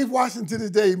 James Washington to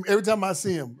this day, every time I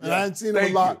see him, and I ain't seen him a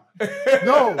lot. You.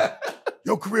 No,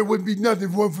 your career wouldn't be nothing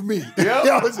if it wasn't for me.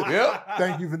 Yep.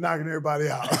 Thank you for knocking everybody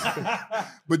out.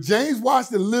 But James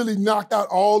Washington literally knocked out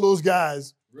all those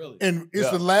guys. Really? And it's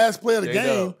the last play of the There you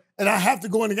game, go. and I have to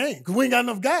go in the game because we ain't got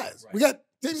enough guys. Right. We got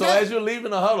 10 So guys. as you're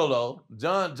leaving the huddle, though,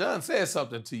 John said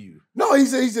something to you. No, he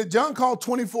said John called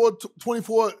 24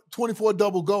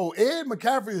 double goal. Ed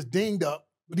McCaffrey is dinged up,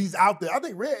 but he's out there. I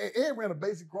think Ed ran a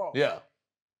basic crawl. Yeah.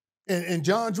 And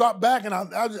John dropped back, and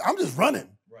I'm just running.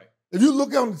 Right. If you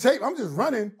look on the tape, I'm just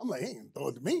running. I'm like, he ain't throw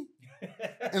it to me.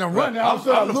 And I'm running.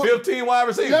 I'm the 15 wide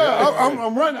receiver. Yeah,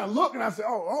 I'm running. I look, and I say,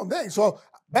 oh, dang. So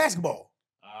basketball.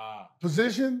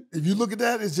 Position, if you look at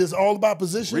that, it's just all about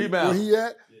position. Rebound. Where he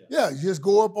at. Yeah, you just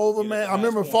go up over, man. I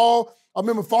remember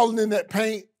falling in that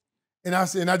paint, and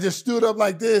I just stood up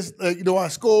like this. I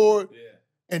scored. Yeah.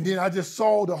 And then I just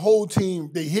saw the whole team.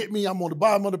 They hit me. I'm on the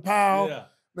bottom of the pile. Yeah.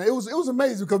 Man, it was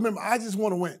amazing because remember, I just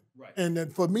want to win. Right. And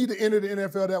then for me to enter the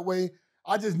NFL that way,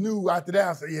 I just knew after that,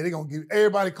 I said, yeah, they're going to give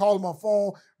everybody calling my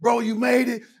phone. Bro, you made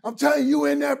it. I'm telling you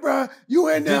in there, bro. You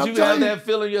in there. Did you have that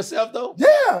feeling yourself, though?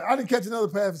 Yeah. I didn't catch another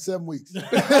pass for 7 weeks. The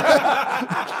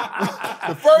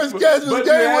first catch was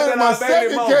game winner.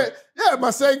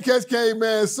 My second catch came,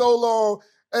 man, so long.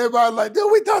 Everybody like,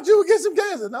 dude, we thought you would get some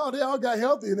gas. And no, they all got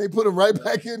healthy, and they put them right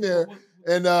back in there.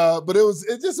 And but it's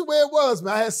just the way it was,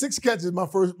 man. I had 6 catches my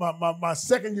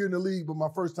second year in the league, but my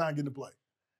first time getting to play.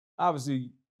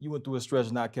 Obviously, you went through a stretch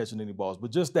of not catching any balls, but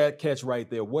just that catch right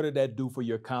there, what did that do for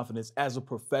your confidence as a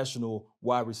professional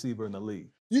wide receiver in the league?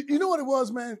 You know what it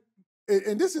was, man?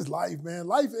 And this is life, man.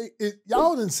 Life,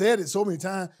 y'all done said it so many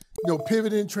times,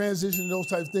 pivoting, transition, those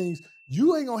types of things.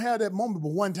 You ain't gonna have that moment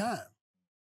but one time.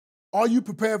 Are you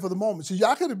prepared for the moment? So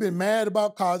y'all could have been mad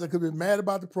about college. I could have been mad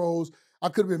about the pros. I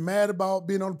could have been mad about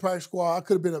being on the practice squad. I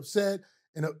could have been upset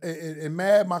and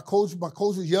mad. My coach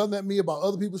was yelling at me about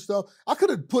other people's stuff. I could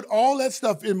have put all that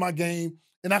stuff in my game,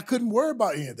 and I couldn't worry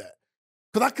about any of that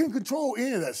because I couldn't control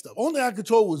any of that stuff. Only thing I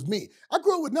controlled was me. I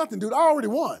grew up with nothing, dude. I already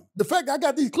won. The fact I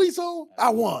got these cleats on,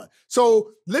 I won.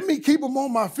 So let me keep them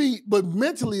on my feet, but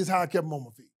mentally is how I kept them on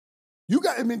my feet.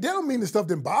 That don't mean the stuff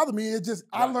didn't bother me. It's just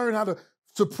I learned how to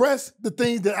suppress the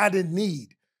things that I didn't need.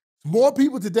 More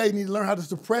people today need to learn how to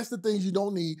suppress the things you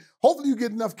don't need. Hopefully you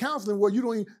get enough counseling where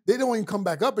they don't even come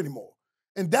back up anymore.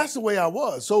 And that's the way I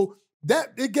was. So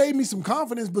it gave me some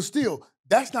confidence, but still,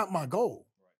 that's not my goal.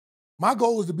 My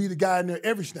goal is to be the guy in there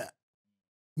every snap,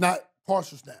 not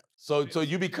partial snap. So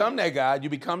you become that guy. You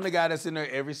become the guy that's in there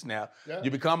every snap. Yeah.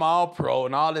 You become all pro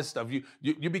and all this stuff.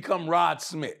 You become Rod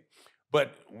Smith.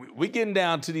 But we getting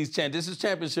down to these this is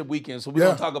championship weekend, so we're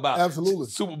going to talk about absolutely.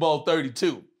 Super Bowl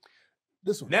 32.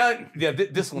 This one.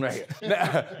 This one right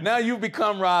here. Now you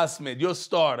become Rod Smith. You're a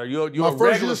starter. You're a first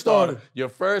regular year starter. starter. Your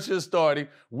first year starting.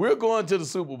 We're going to the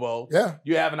Super Bowl. Yeah.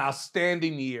 You have an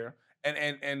outstanding year.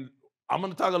 And I'm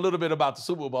going to talk a little bit about the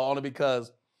Super Bowl only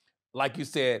because, like you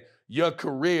said, your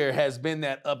career has been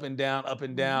that up and down, up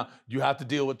and down. You have to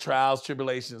deal with trials,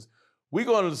 tribulations. We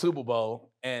go to the Super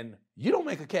Bowl, and you don't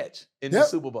make a catch in the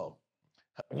Super Bowl.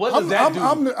 What does that do?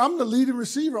 I'm the leading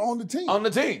receiver on the team. On the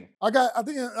team. I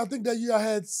think that year I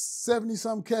had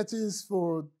 70-some catches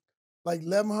for like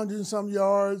 1,100 and some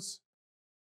yards.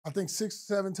 I think 6,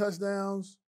 7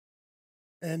 touchdowns.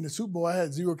 And the Super Bowl, I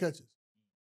had 0 catches.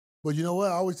 But you know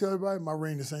what? I always tell everybody my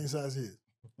ring the same size as his.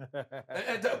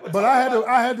 But I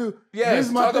had to. Yeah, this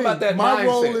is my talk thing. about that My mindset.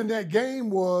 role in that game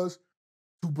was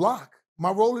to block.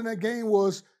 My role in that game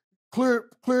was clear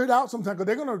it out sometimes because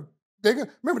they're gonna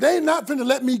remember they ain't not finna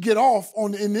let me get off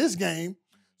in this game,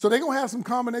 so they're gonna have some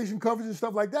combination coverage and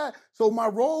stuff like that. So my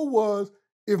role was,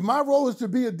 if my role is to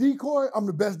be a decoy, I'm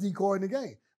the best decoy in the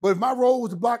game. But if my role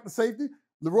was to block the safety,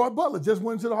 Leroy Butler just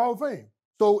went into the Hall of Fame.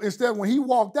 So instead, when he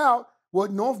walked out,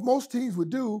 what most teams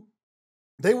would do,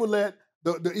 they would let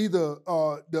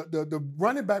the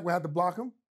running back would have to block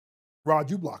him. Rod,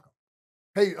 you block him.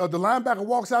 Hey, the linebacker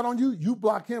walks out on you, you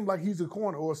block him like he's a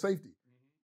corner or a safety.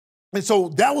 And so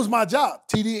that was my job.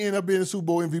 TD ended up being a Super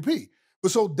Bowl MVP.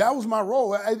 But so that was my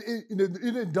role. It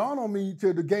didn't dawn on me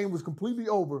till the game was completely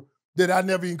over that I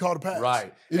never even caught a pass.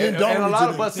 Right. It didn't dawn on me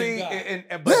till but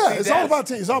it's all about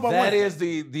team. It's all about that winning. is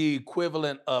the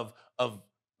equivalent of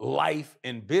life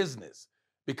in business.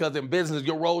 Because in business,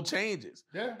 your role changes.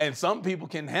 Yeah. And some people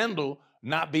can handle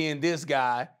not being this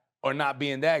guy or not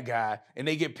being that guy, and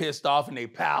they get pissed off and they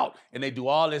pout and they do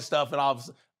all this stuff, and all of a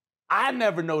sudden, I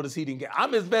never noticed he didn't get.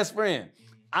 I'm his best friend.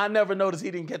 I never noticed he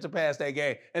didn't catch a pass that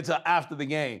game until after the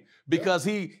game because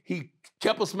he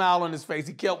kept a smile on his face.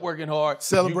 He kept working hard.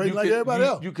 Celebrating like everybody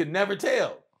else. You could never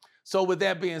tell. So with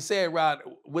that being said, Rod,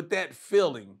 with that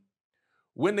feeling,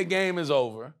 when the game is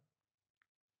over,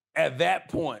 at that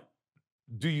point,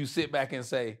 do you sit back and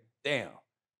say, damn,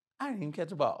 I didn't even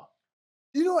catch a ball?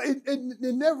 You know, it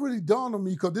never really dawned on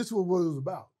me because this was what it was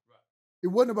about. Right. It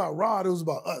wasn't about Rod, it was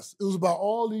about us. It was about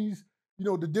all these, you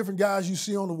know, the different guys you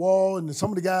see on the wall and some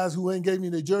of the guys who ain't gave me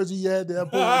their jersey yet, they're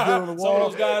put on the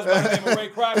wall. Some of those guys by the name of Ray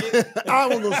Crockett. I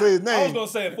wasn't going to say his name. I was going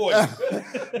to say it for you.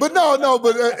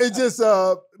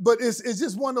 But it's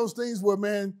just one of those things where,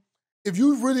 man, if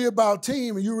you're really about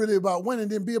team and you're really about winning,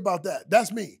 then be about that.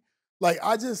 That's me. Like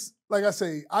I just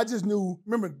knew,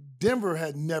 remember, Denver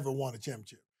had never won a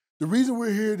championship. The reason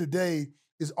we're here today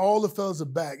is all the fellas are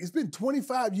back. It's been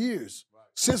 25 years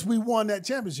since we won that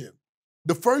championship.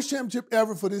 The first championship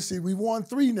ever for this season. We've won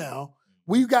 3 now.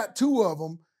 We've got 2 of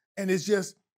them. And it's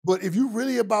just, but if you're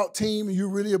really about team and you're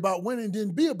really about winning, then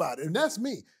be about it. And that's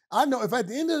me. I know if at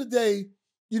the end of the day,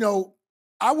 you know,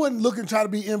 I wasn't looking to try to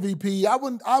be MVP. I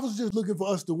was just looking for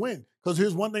us to win. Because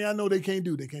here's one thing I know they can't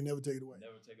do. They can't never take it away.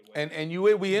 Never take it away.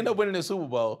 And we end up winning the Super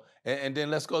Bowl. And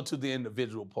then let's go to the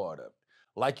individual part of it.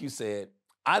 Like you said,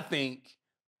 I think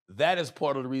that is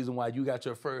part of the reason why you got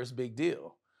your first big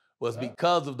deal was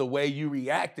because of the way you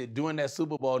reacted during that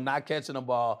Super Bowl, not catching the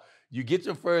ball. You get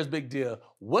your first big deal.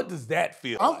 What does that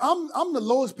feel like? I'm the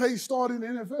lowest paid starter in the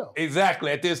NFL.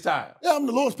 Exactly, at this time. Yeah, I'm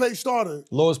the lowest paid starter.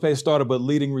 Lowest paid starter, but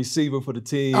leading receiver for the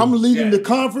team. I'm leading the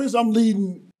conference. I'm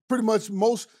leading pretty much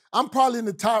I'm probably in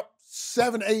the top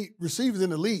 7, 8 receivers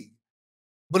in the league.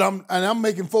 But I'm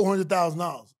making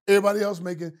 $400,000. Everybody else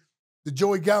making the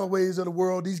Joey Galloways of the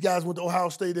world. These guys went to Ohio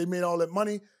State. They made all that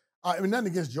money. I mean, nothing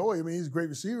against Joey. I mean, he's a great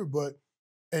receiver,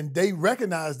 and they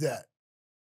recognize that.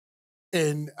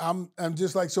 And I'm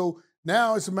just like, so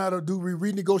now it's a matter of, do we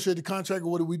renegotiate the contract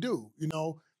or what do we do? You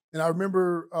know? And I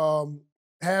remember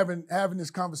having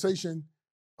this conversation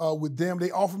with them.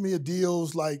 They offered me a deal.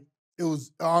 Like,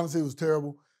 honestly, it was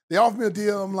terrible. They offered me a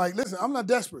deal. I'm like, listen, I'm not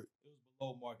desperate. It was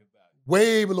below market value.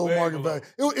 Way below market value.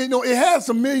 It had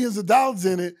some millions of dollars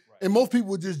in it, and most people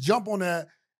would just jump on that.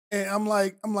 And I'm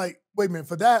like, wait a minute,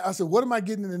 for that, I said, what am I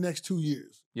getting in the next 2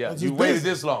 years? Yeah, you waited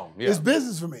this long. Yeah. It's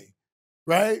business for me,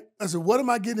 right? I said, what am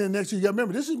I getting in the next 2 years?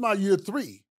 Remember, this is my year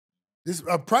 3. This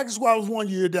practice squad was 1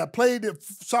 year. That I played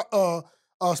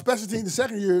special team the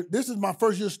second year. This is my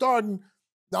first year starting.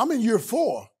 I'm in year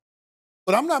 4,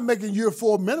 but I'm not making year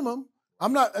 4 minimum.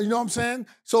 I'm not, you know what I'm saying?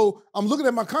 So I'm looking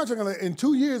at my contract, and in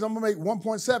 2 years, I'm gonna make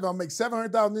 1.7. I'll make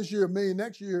 $700,000 this year, $1 million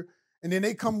next year. And then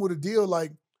they come with a deal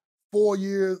like 4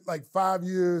 years, like 5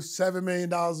 years, $7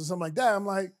 million or something like that. I'm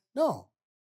like, no.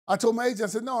 I told my agent, I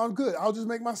said, no, I'm good. I'll just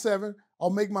make my 7. I'll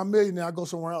make my $1 million, and I'll go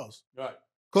somewhere else. Right.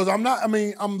 Because I'm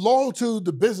loyal to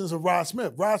the business of Rod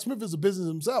Smith. Rod Smith is a business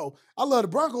himself. I love the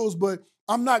Broncos, but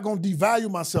I'm not gonna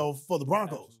devalue myself for the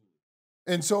Broncos.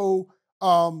 And so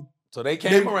so they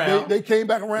came around. They came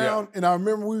back around, and I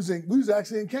remember we was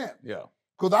actually in camp. Yeah.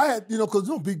 Because I had, because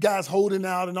big guys holding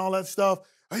out and all that stuff.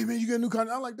 Hey, man, you get a new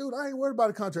contract. I'm like, dude, I ain't worried about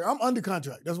a contract. I'm under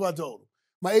contract. That's what I told them.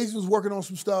 My agent was working on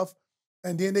some stuff,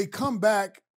 and then they come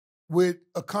back with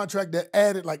a contract that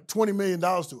added like $20 million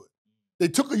to it. They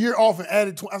took a year off and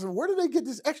added 20. I said, where did they get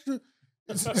this extra? You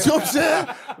know what I'm saying?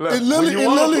 Look, when you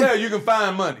want a player, you can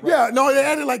find money. Yeah, no, they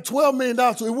added like $12 million.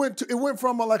 So it went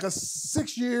from like a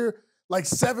 6-year, like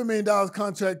 $7 million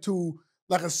contract to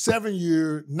like a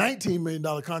 7-year, $19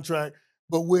 million contract,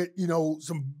 but with,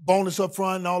 some bonus up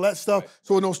front and all that stuff. Right.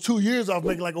 So in those 2 years, I was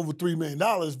making like over $3 million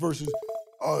versus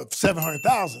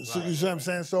 $700,000. So you see what I'm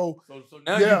saying? So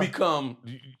now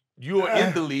you're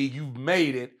in the league, you've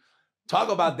made it. Talk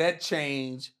about that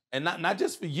change, and not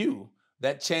just for you,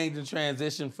 that change and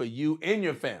transition for you and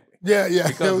your family. Yeah.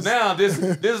 Because now this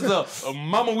is a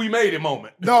mama we made it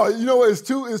moment. No, it's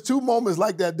two moments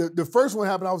like that. The first one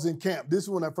happened, I was in camp. This is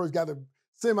when I first got a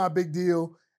semi-big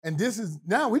deal. And this is,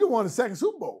 now we done won the second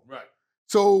Super Bowl. Right.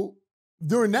 So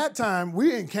during that time,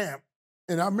 we in camp.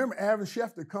 And I remember Aaron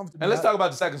Schefter comes to me. And let's talk about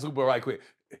the second Super Bowl right quick.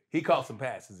 He caught some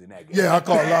passes in that game. Yeah, I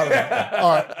caught a lot of them.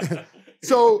 All right.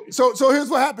 So here's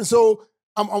what happened. So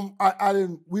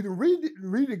we didn't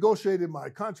renegotiated my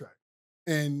contract,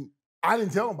 and I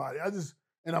didn't tell nobody.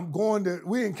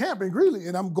 We in camp in Greeley,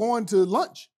 and I'm going to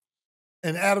lunch.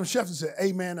 And Adam Schefter said,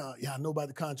 hey man, I know about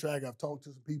the contract. I've talked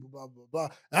to some people, blah, blah, blah.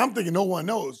 And I'm thinking no one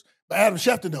knows, but Adam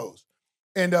Schefter knows.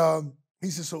 And he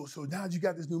said, so now that you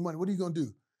got this new money, what are you gonna do?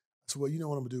 I said, well, you know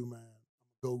what I'm gonna do, man.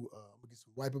 I'm gonna get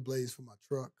some wiper blades for my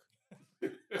truck,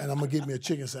 and I'm gonna get me a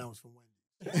chicken sandwich from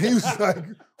Wendy's. And he was like,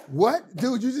 what?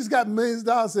 Dude, you just got millions of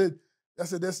dollars. I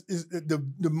said,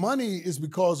 the money is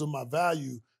because of my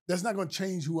value. That's not gonna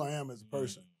change who I am as a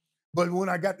person. But when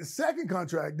I got the second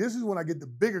contract, this is when I get the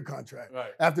bigger contract.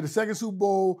 Right. After the second Super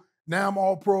Bowl, now I'm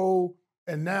all pro,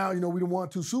 and now, we done won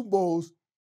 2 Super Bowls.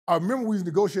 I remember we was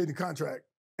negotiating the contract,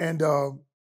 and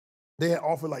they had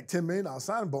offered like $10 million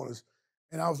signing bonus.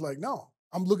 And I was like, no.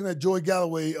 I'm looking at Joey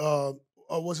Galloway,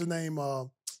 what's his name?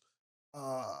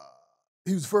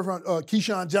 He was first round,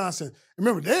 Keyshawn Johnson.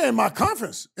 Remember, they're in my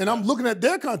conference, and I'm looking at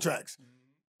their contracts,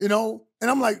 and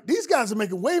I'm like, these guys are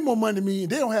making way more money than me,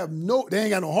 and they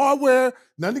ain't got no hardware,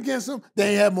 nothing against them. They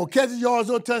ain't have more catches, yards,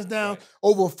 or touchdowns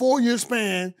over a 4-year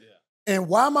span. Yeah. And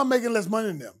why am I making less money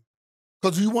than them?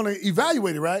 Because you want to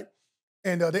evaluate it, right?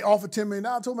 And they offered $10 million.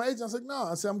 I told my agent, I said, no.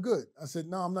 I said, I'm good. I said,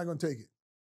 no, I'm not going to take it.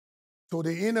 So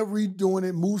they end up redoing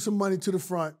it, move some money to the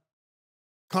front.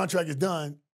 Contract is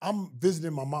done. I'm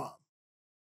visiting my mom.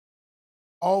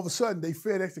 All of a sudden, they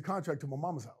FedEx the contract to my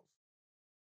mama's house.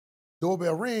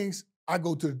 Doorbell rings. I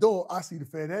go to the door. I see the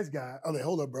FedEx guy. I'm like,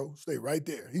 hold up, bro. Stay right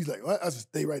there. He's like, what? I said,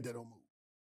 stay right there. Don't move.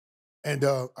 And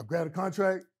I grabbed the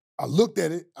contract. I looked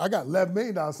at it. I got $11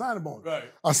 million signing bonus. Right.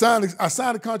 I signed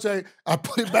the contract. I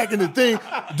put it back in the thing.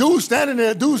 Dude standing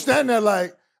there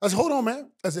like, I said, hold on, man.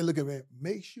 I said, look at man,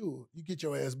 make sure you get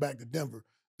your ass back to Denver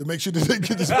to make sure that they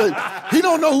get this place. He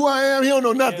don't know who I am. He don't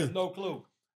know nothing. He has no clue.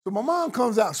 So my mom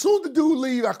comes out. As soon as the dude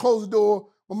leave, I close the door.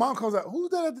 My mom comes out. Who's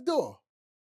that at the door?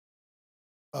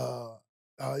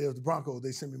 It was the Broncos.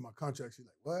 They sent me my contract. She's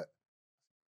like, what?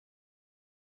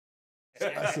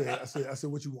 I said,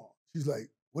 what you want? She's like,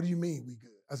 what do you mean we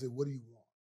good? I said, what do you want?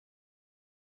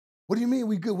 What do you mean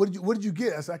we good? What did you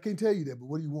get? I said, I can't tell you that, but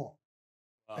what do you want?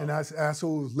 And I said, it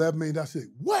was $11 million. I said,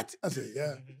 what? I said,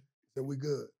 yeah. I said, we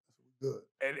good. Good.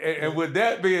 And with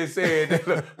that being said,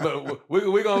 look,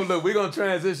 we're gonna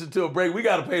transition to a break. We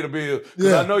gotta pay the bills.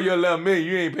 Because I know you're $11 million,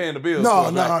 you ain't paying the bills.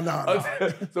 No.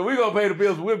 So we're gonna pay the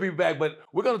bills, we'll be back. But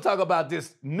we're gonna talk about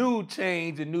this new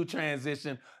change and new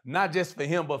transition, not just for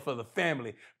him, but for the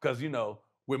family. Because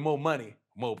with more money,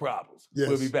 more problems. Yes.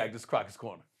 We'll be back. This is Crockett's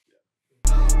Corner.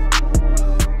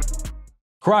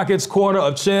 Crockett's Corner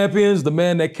of Champions, the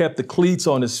man that kept the cleats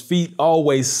on his feet,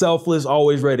 always selfless,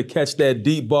 always ready to catch that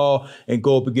deep ball and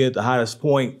go up against the hottest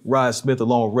point, Rod Smith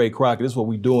along with Ray Crockett. This is what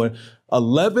we're doing.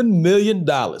 $11 million.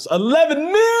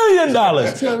 $11 million!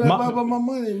 Tell me about my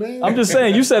money, man. I'm just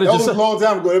saying, you said it that yourself. was a long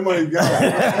time ago. That money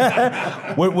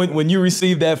got when you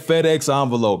receive that FedEx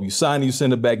envelope, you sign it, you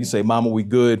send it back, you say, Mama, we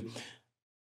good.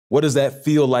 What does that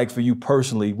feel like for you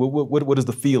personally? What is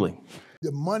the feeling?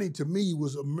 The money to me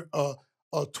was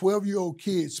a 12-year-old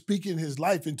kid speaking his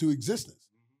life into existence.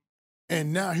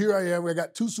 And now here I am, I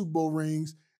got 2 Super Bowl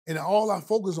rings, and all I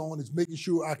focus on is making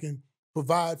sure I can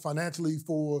provide financially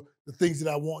for the things that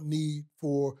I want, need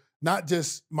for not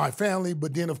just my family,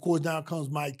 but then of course now comes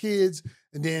my kids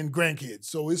and then grandkids.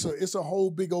 So it's a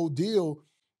whole big old deal.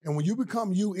 And when you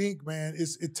become You Inc., man,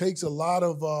 it takes a lot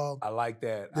of. I like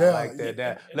that. Yeah, I like that.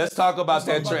 Yeah. Let's talk about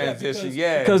that transition.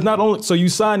 Because not only so you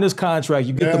sign this contract,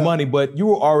 you get the money, but you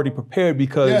were already prepared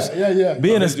because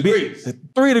being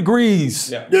 3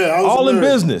 degrees, all in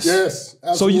business. Yes,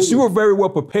 absolutely. So you were very well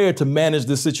prepared to manage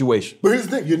this situation. But here's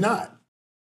the thing: you're not.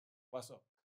 Why so?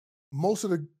 Most of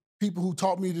the people who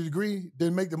taught me the degree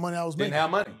didn't make the money I was making. Didn't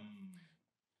have money.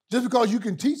 Just because you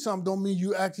can teach something don't mean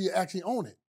you actually own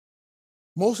it.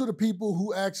 Most of the people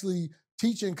who actually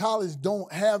teach in college don't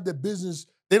have the business.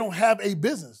 They don't have a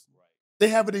business. They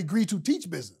have a degree to teach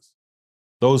business.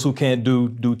 Those who can't do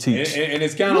teach. And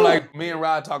it's kind of like me and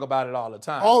Rod talk about it all the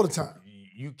time. All the time.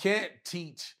 You can't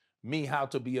teach me how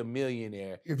to be a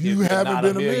millionaire if you haven't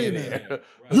been a millionaire.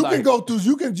 You can go through.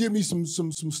 You can give me some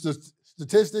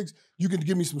statistics. You can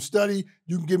give me some study.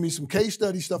 You can give me some case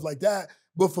study, stuff like that.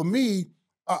 But for me,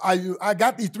 I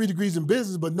got these 3 degrees in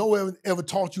business, but no one ever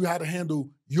taught you how to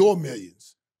handle your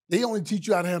millions. They only teach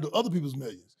you how to handle other people's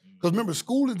millions. Because remember,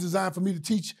 school is designed for me to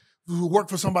teach, to work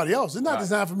for somebody else. It's not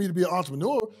designed for me to be an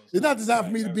entrepreneur. It's not designed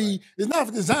for me to be, it's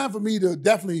not designed for me to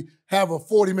definitely have a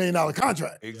 $40 million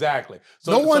contract. Exactly.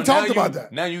 No one talked about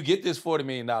that. Now you get this $40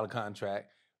 million contract.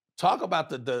 Talk about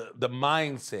the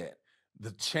mindset,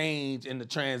 the change and the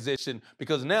transition,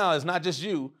 because now it's not just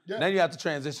you. Yeah. Now you have to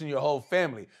transition your whole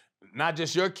family. Not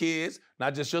just your kids,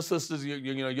 not just your sisters,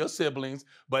 your siblings,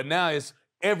 but now it's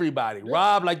everybody. Yeah.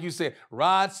 Rob, like you said,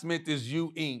 Rod Smith is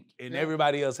You Inc., and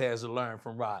everybody else has to learn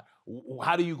from Rod.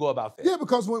 How do you go about that? Yeah,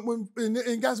 because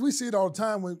and guys, we see it all the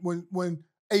time. When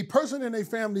a person in a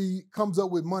family comes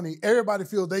up with money, everybody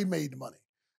feels they made the money.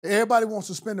 Everybody wants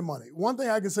to spend the money. One thing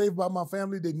I can say about my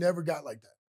family, they never got like that.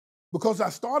 Because I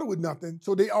started with nothing,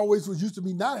 so they always was used to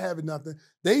me not having nothing.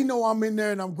 They know I'm in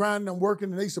there and I'm grinding, I'm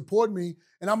working, and they support me.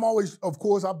 And I'm always, of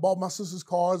course, I bought my sister's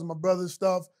cars and my brother's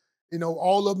stuff.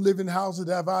 All of them live in houses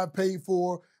that I paid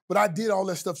for. but I did all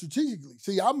that stuff strategically.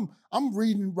 See, I'm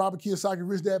reading Robert Kiyosaki,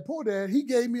 Rich Dad, Poor Dad. He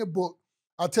gave me a book.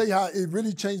 I'll tell you how it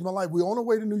really changed my life. We were on our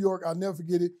way to New York. I'll never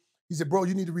forget it. He said, bro,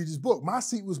 you need to read this book. My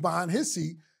seat was behind his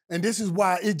seat. And this is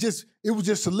why it was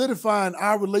just solidifying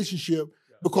our relationship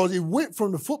because it went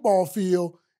from the football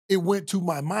field, it went to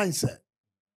my mindset.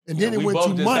 And then it went to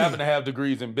money. We both just happen to have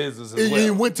degrees in business as well.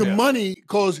 It went to money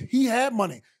because he had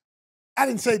money. I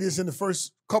didn't say this in the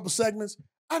first couple segments.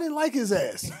 I didn't like his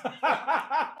ass.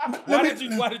 Why did you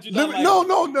not like him?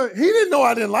 No. He didn't know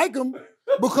I didn't like him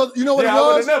because you know what it was? I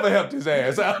would have never helped his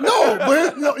ass. No,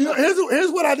 but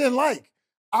here's what I didn't like.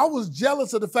 I was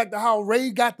jealous of the fact that how Ray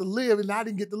got to live and I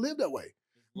didn't get to live that way.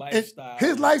 Lifestyle.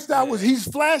 His lifestyle was he's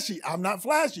flashy. I'm not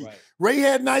flashy. Right. Ray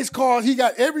had nice cars. He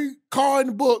got every car in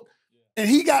the book, and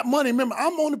he got money. Remember,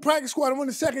 I'm on the practice squad. I'm in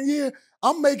the second year.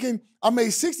 I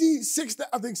made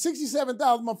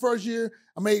 67,000 my first year.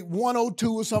 I made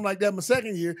 102 or something like that my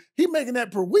second year. He making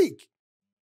that per week.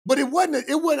 But I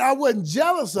wasn't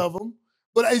jealous of him,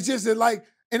 but it's just that like,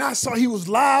 and I saw he was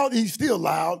loud, he's still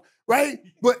loud, right?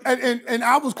 But and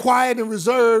I was quiet and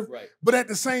reserved, right. But at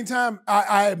the same time,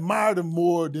 I admired him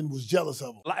more than was jealous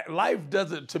of him. Life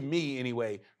doesn't, to me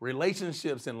anyway,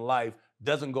 relationships in life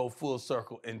doesn't go full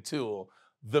circle until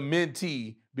the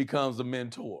mentee becomes the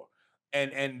mentor.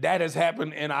 And that has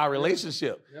happened in our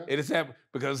relationship. Yeah. It has happened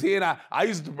because he and I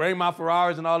used to bring my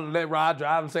Ferraris and all and let Rod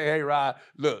drive and say, hey, Rod,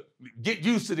 look, get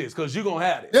used to this because you're going to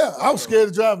have it. Yeah, I was scared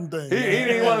of driving things. He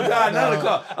didn't want to drive none of the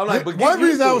car. I'm like, but one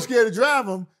reason I was scared to drive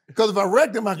him, because if I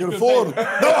wrecked him, I could afford him.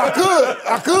 No, I could.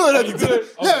 At the time. Okay.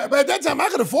 Yeah, but at that time, I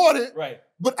could afford it. Right.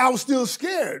 But I was still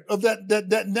scared of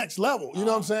that next level. You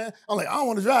know what I'm saying? I'm like, I don't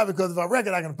want to drive it because if I wreck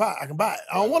it, I can buy it.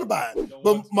 I don't want to buy it.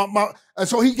 But and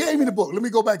so he gave me the book. Let me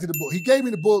go back to the book. He gave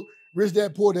me the book, Rich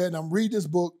Dad, Poor Dad, and I'm reading this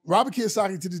book. Robert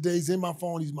Kiyosaki to this day is in my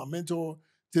phone. He's my mentor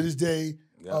to this day.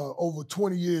 Yeah. Over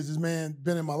 20 years, this man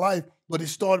been in my life, but it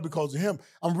started because of him.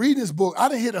 I'm reading this book. I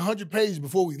didn't hit 100 pages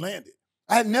before we landed.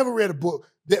 I had never read a book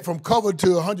that from cover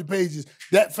to 100 pages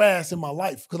that fast in my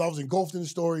life because I was engulfed in the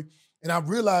story. And I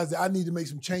realized that I need to make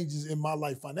some changes in my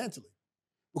life financially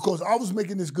because I was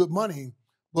making this good money,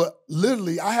 but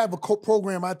literally I have a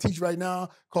program I teach right now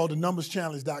called the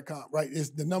numberschallenge.com, right?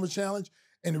 It's the Numbers Challenge.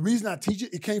 And the reason I teach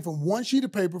it came from one sheet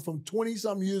of paper from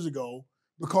 20-something years ago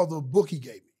because of a book he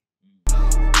gave me.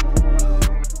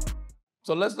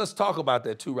 So let's talk about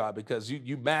that too, Rob, because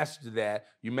you mastered that.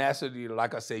 You mastered,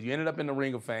 like I said, you ended up in the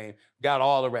Ring of Fame, got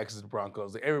all the records of the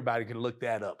Broncos. Everybody can look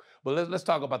that up. But let's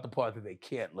talk about the part that they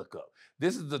can't look up.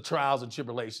 This is the trials and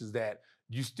tribulations that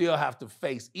you still have to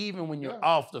face even when you're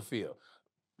off the field.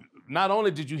 Not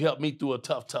only did you help me through a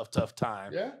tough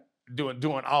time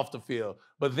doing off the field,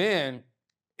 but then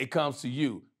it comes to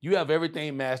you. You have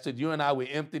everything mastered. You and I,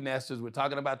 we're empty nesters. We're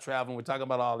talking about traveling. We're talking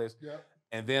about all this. Yeah.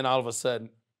 And then all of a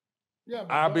sudden,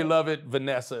 our beloved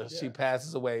Vanessa, she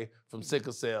passes away from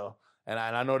sickle cell. And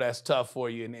I know that's tough for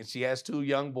you. And she has 2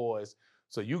 young boys.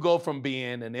 So you go from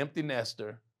being an empty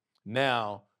nester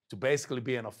now to basically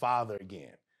being a father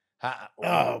again.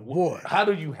 How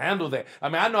do you handle that? I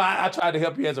mean, I know I tried to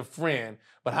help you as a friend,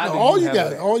 but how do you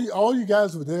handle that? All you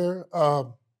guys were there.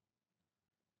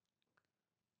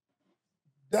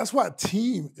 That's why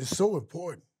team is so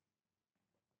important.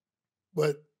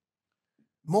 But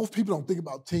most people don't think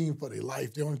about team for their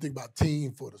life. They only think about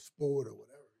team for the sport or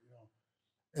whatever, you know.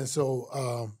 And so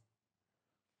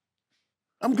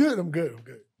I'm good.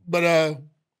 But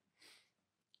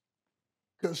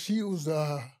because she was,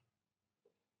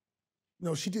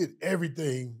 she did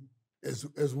everything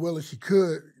as well as she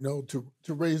could, to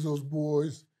raise those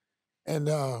boys. And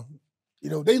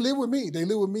they live with me. They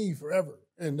live with me forever.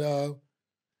 And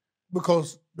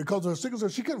because of her sickle cell,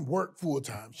 she couldn't work full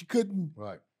time. She couldn't.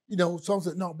 Right. Some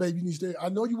said, no, baby, you need to stay. I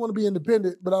know you want to be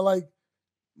independent, but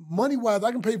money-wise,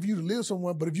 I can pay for you to live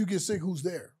somewhere, but if you get sick, who's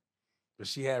there? But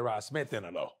she had Rod Smith in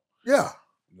her, though. Yeah.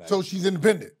 Nice. So she's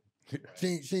independent. She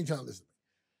ain't trying to listen to me.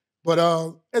 But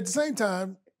at the same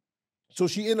time, so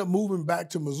she ended up moving back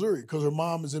to Missouri because her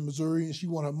mom is in Missouri, and she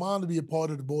wanted her mom to be a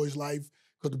part of the boys' life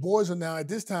because the boys are now, at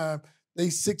this time, they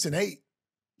 6 and 8.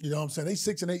 You know what I'm saying? They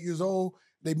 6 and 8 years old.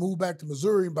 They moved back to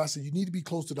Missouri, but I said, you need to be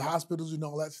close to the hospitals and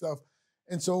all that stuff.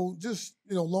 And so just,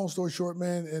 long story short,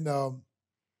 man, and I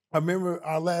remember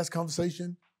our last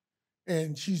conversation,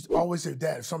 and she's always said,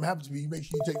 Dad, if something happens to me, you make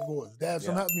sure you take the boys. Dad, if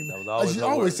something happens to me, she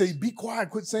always say, be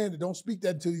quiet, quit saying it, don't speak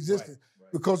that into existence.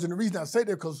 Right. Because, and the reason I say that,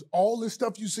 because all this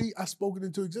stuff you see, I spoke it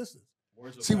into existence.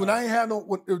 See, when I ain't had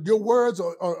your words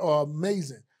are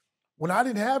amazing. When I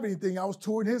didn't have anything, I was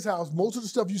touring his house. Most of the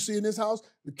stuff you see in this house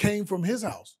came from his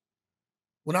house.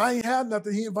 When I ain't had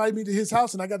nothing, he invited me to his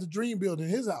house, and I got the dream built in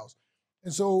his house.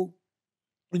 And so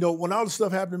you know, when all the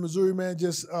stuff happened in Missouri, man,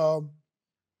 just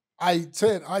I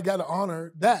said I got to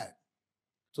honor that.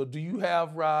 So do you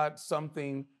have, Rod,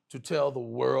 something to tell the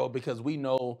world? Because we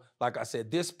know, like I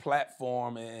said, this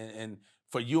platform and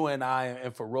for you and I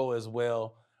and for Ro as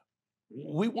well,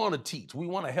 we want to teach. We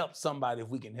want to help somebody if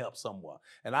we can help someone.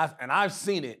 And I've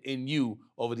seen it in you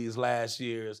over these last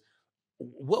years.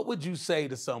 What would you say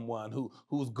to someone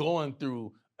who's going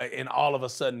through and all of a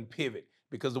sudden pivot?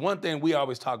 Because the one thing we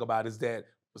always talk about is that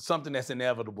something that's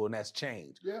inevitable, and that's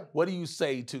change. Yeah. What do you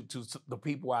say to the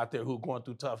people out there who are going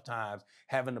through tough times,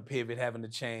 having to pivot, having to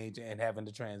change, and having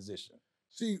to transition?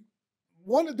 See,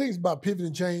 one of the things about pivot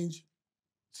and change,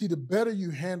 see, the better you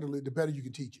handle it, the better you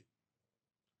can teach it.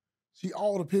 See,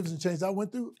 all the pivots and changes I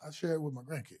went through, I share it with my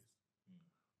grandkids.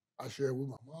 I share it with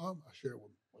my mom. I share it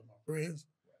with my friends.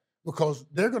 Because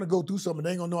they're going to go through something,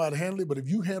 they ain't going to know how to handle it, but if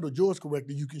you handle yours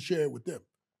correctly, you can share it with them.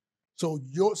 So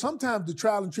sometimes the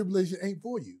trial and tribulation ain't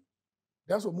for you.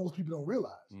 That's what most people don't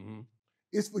realize. Mm-hmm.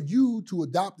 It's for you to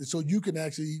adopt it so you can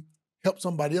actually help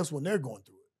somebody else when they're going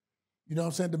through it. You know what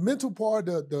I'm saying? The mental part,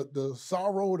 the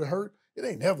sorrow, the hurt, it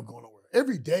ain't never going nowhere.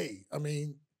 Every day, I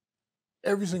mean,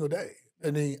 every single day. I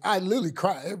mean, I literally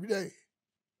cry every day.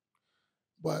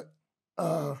 But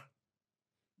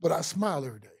I smile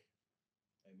every day.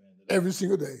 Amen. Every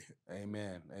single day.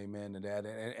 Amen. Amen to that.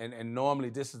 And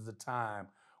normally this is the time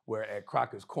where at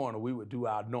Crockett's Corner we would do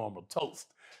our normal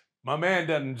toast. My man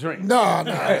doesn't drink. No.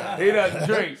 He doesn't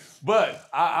drink. But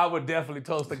I would definitely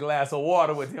toast a glass of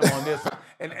water with him on this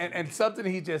one. And something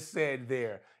he just said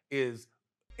there is,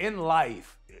 in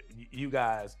life, you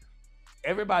guys,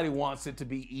 everybody wants it to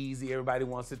be easy. Everybody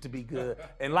wants it to be good.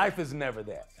 And life is never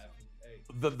that.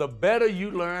 The better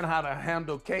you learn how to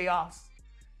handle chaos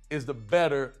is the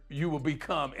better you will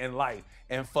become in life.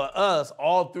 And for us,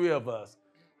 all three of us,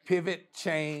 pivot,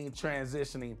 change,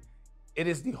 transitioning, it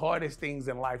is the hardest things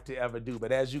in life to ever do.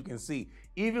 But as you can see,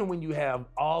 even when you have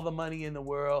all the money in the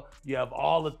world, you have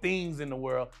all the things in the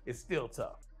world, it's still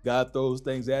tough. God throws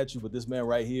things at you, but this man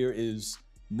right here is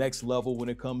next level when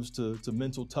it comes to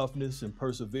mental toughness and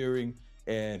persevering.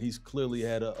 And he's clearly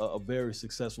had a very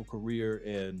successful career.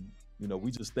 And, you know,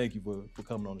 we just thank you for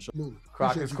coming on the show.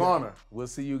 Crockett's Corner. We'll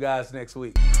see you guys next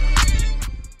week.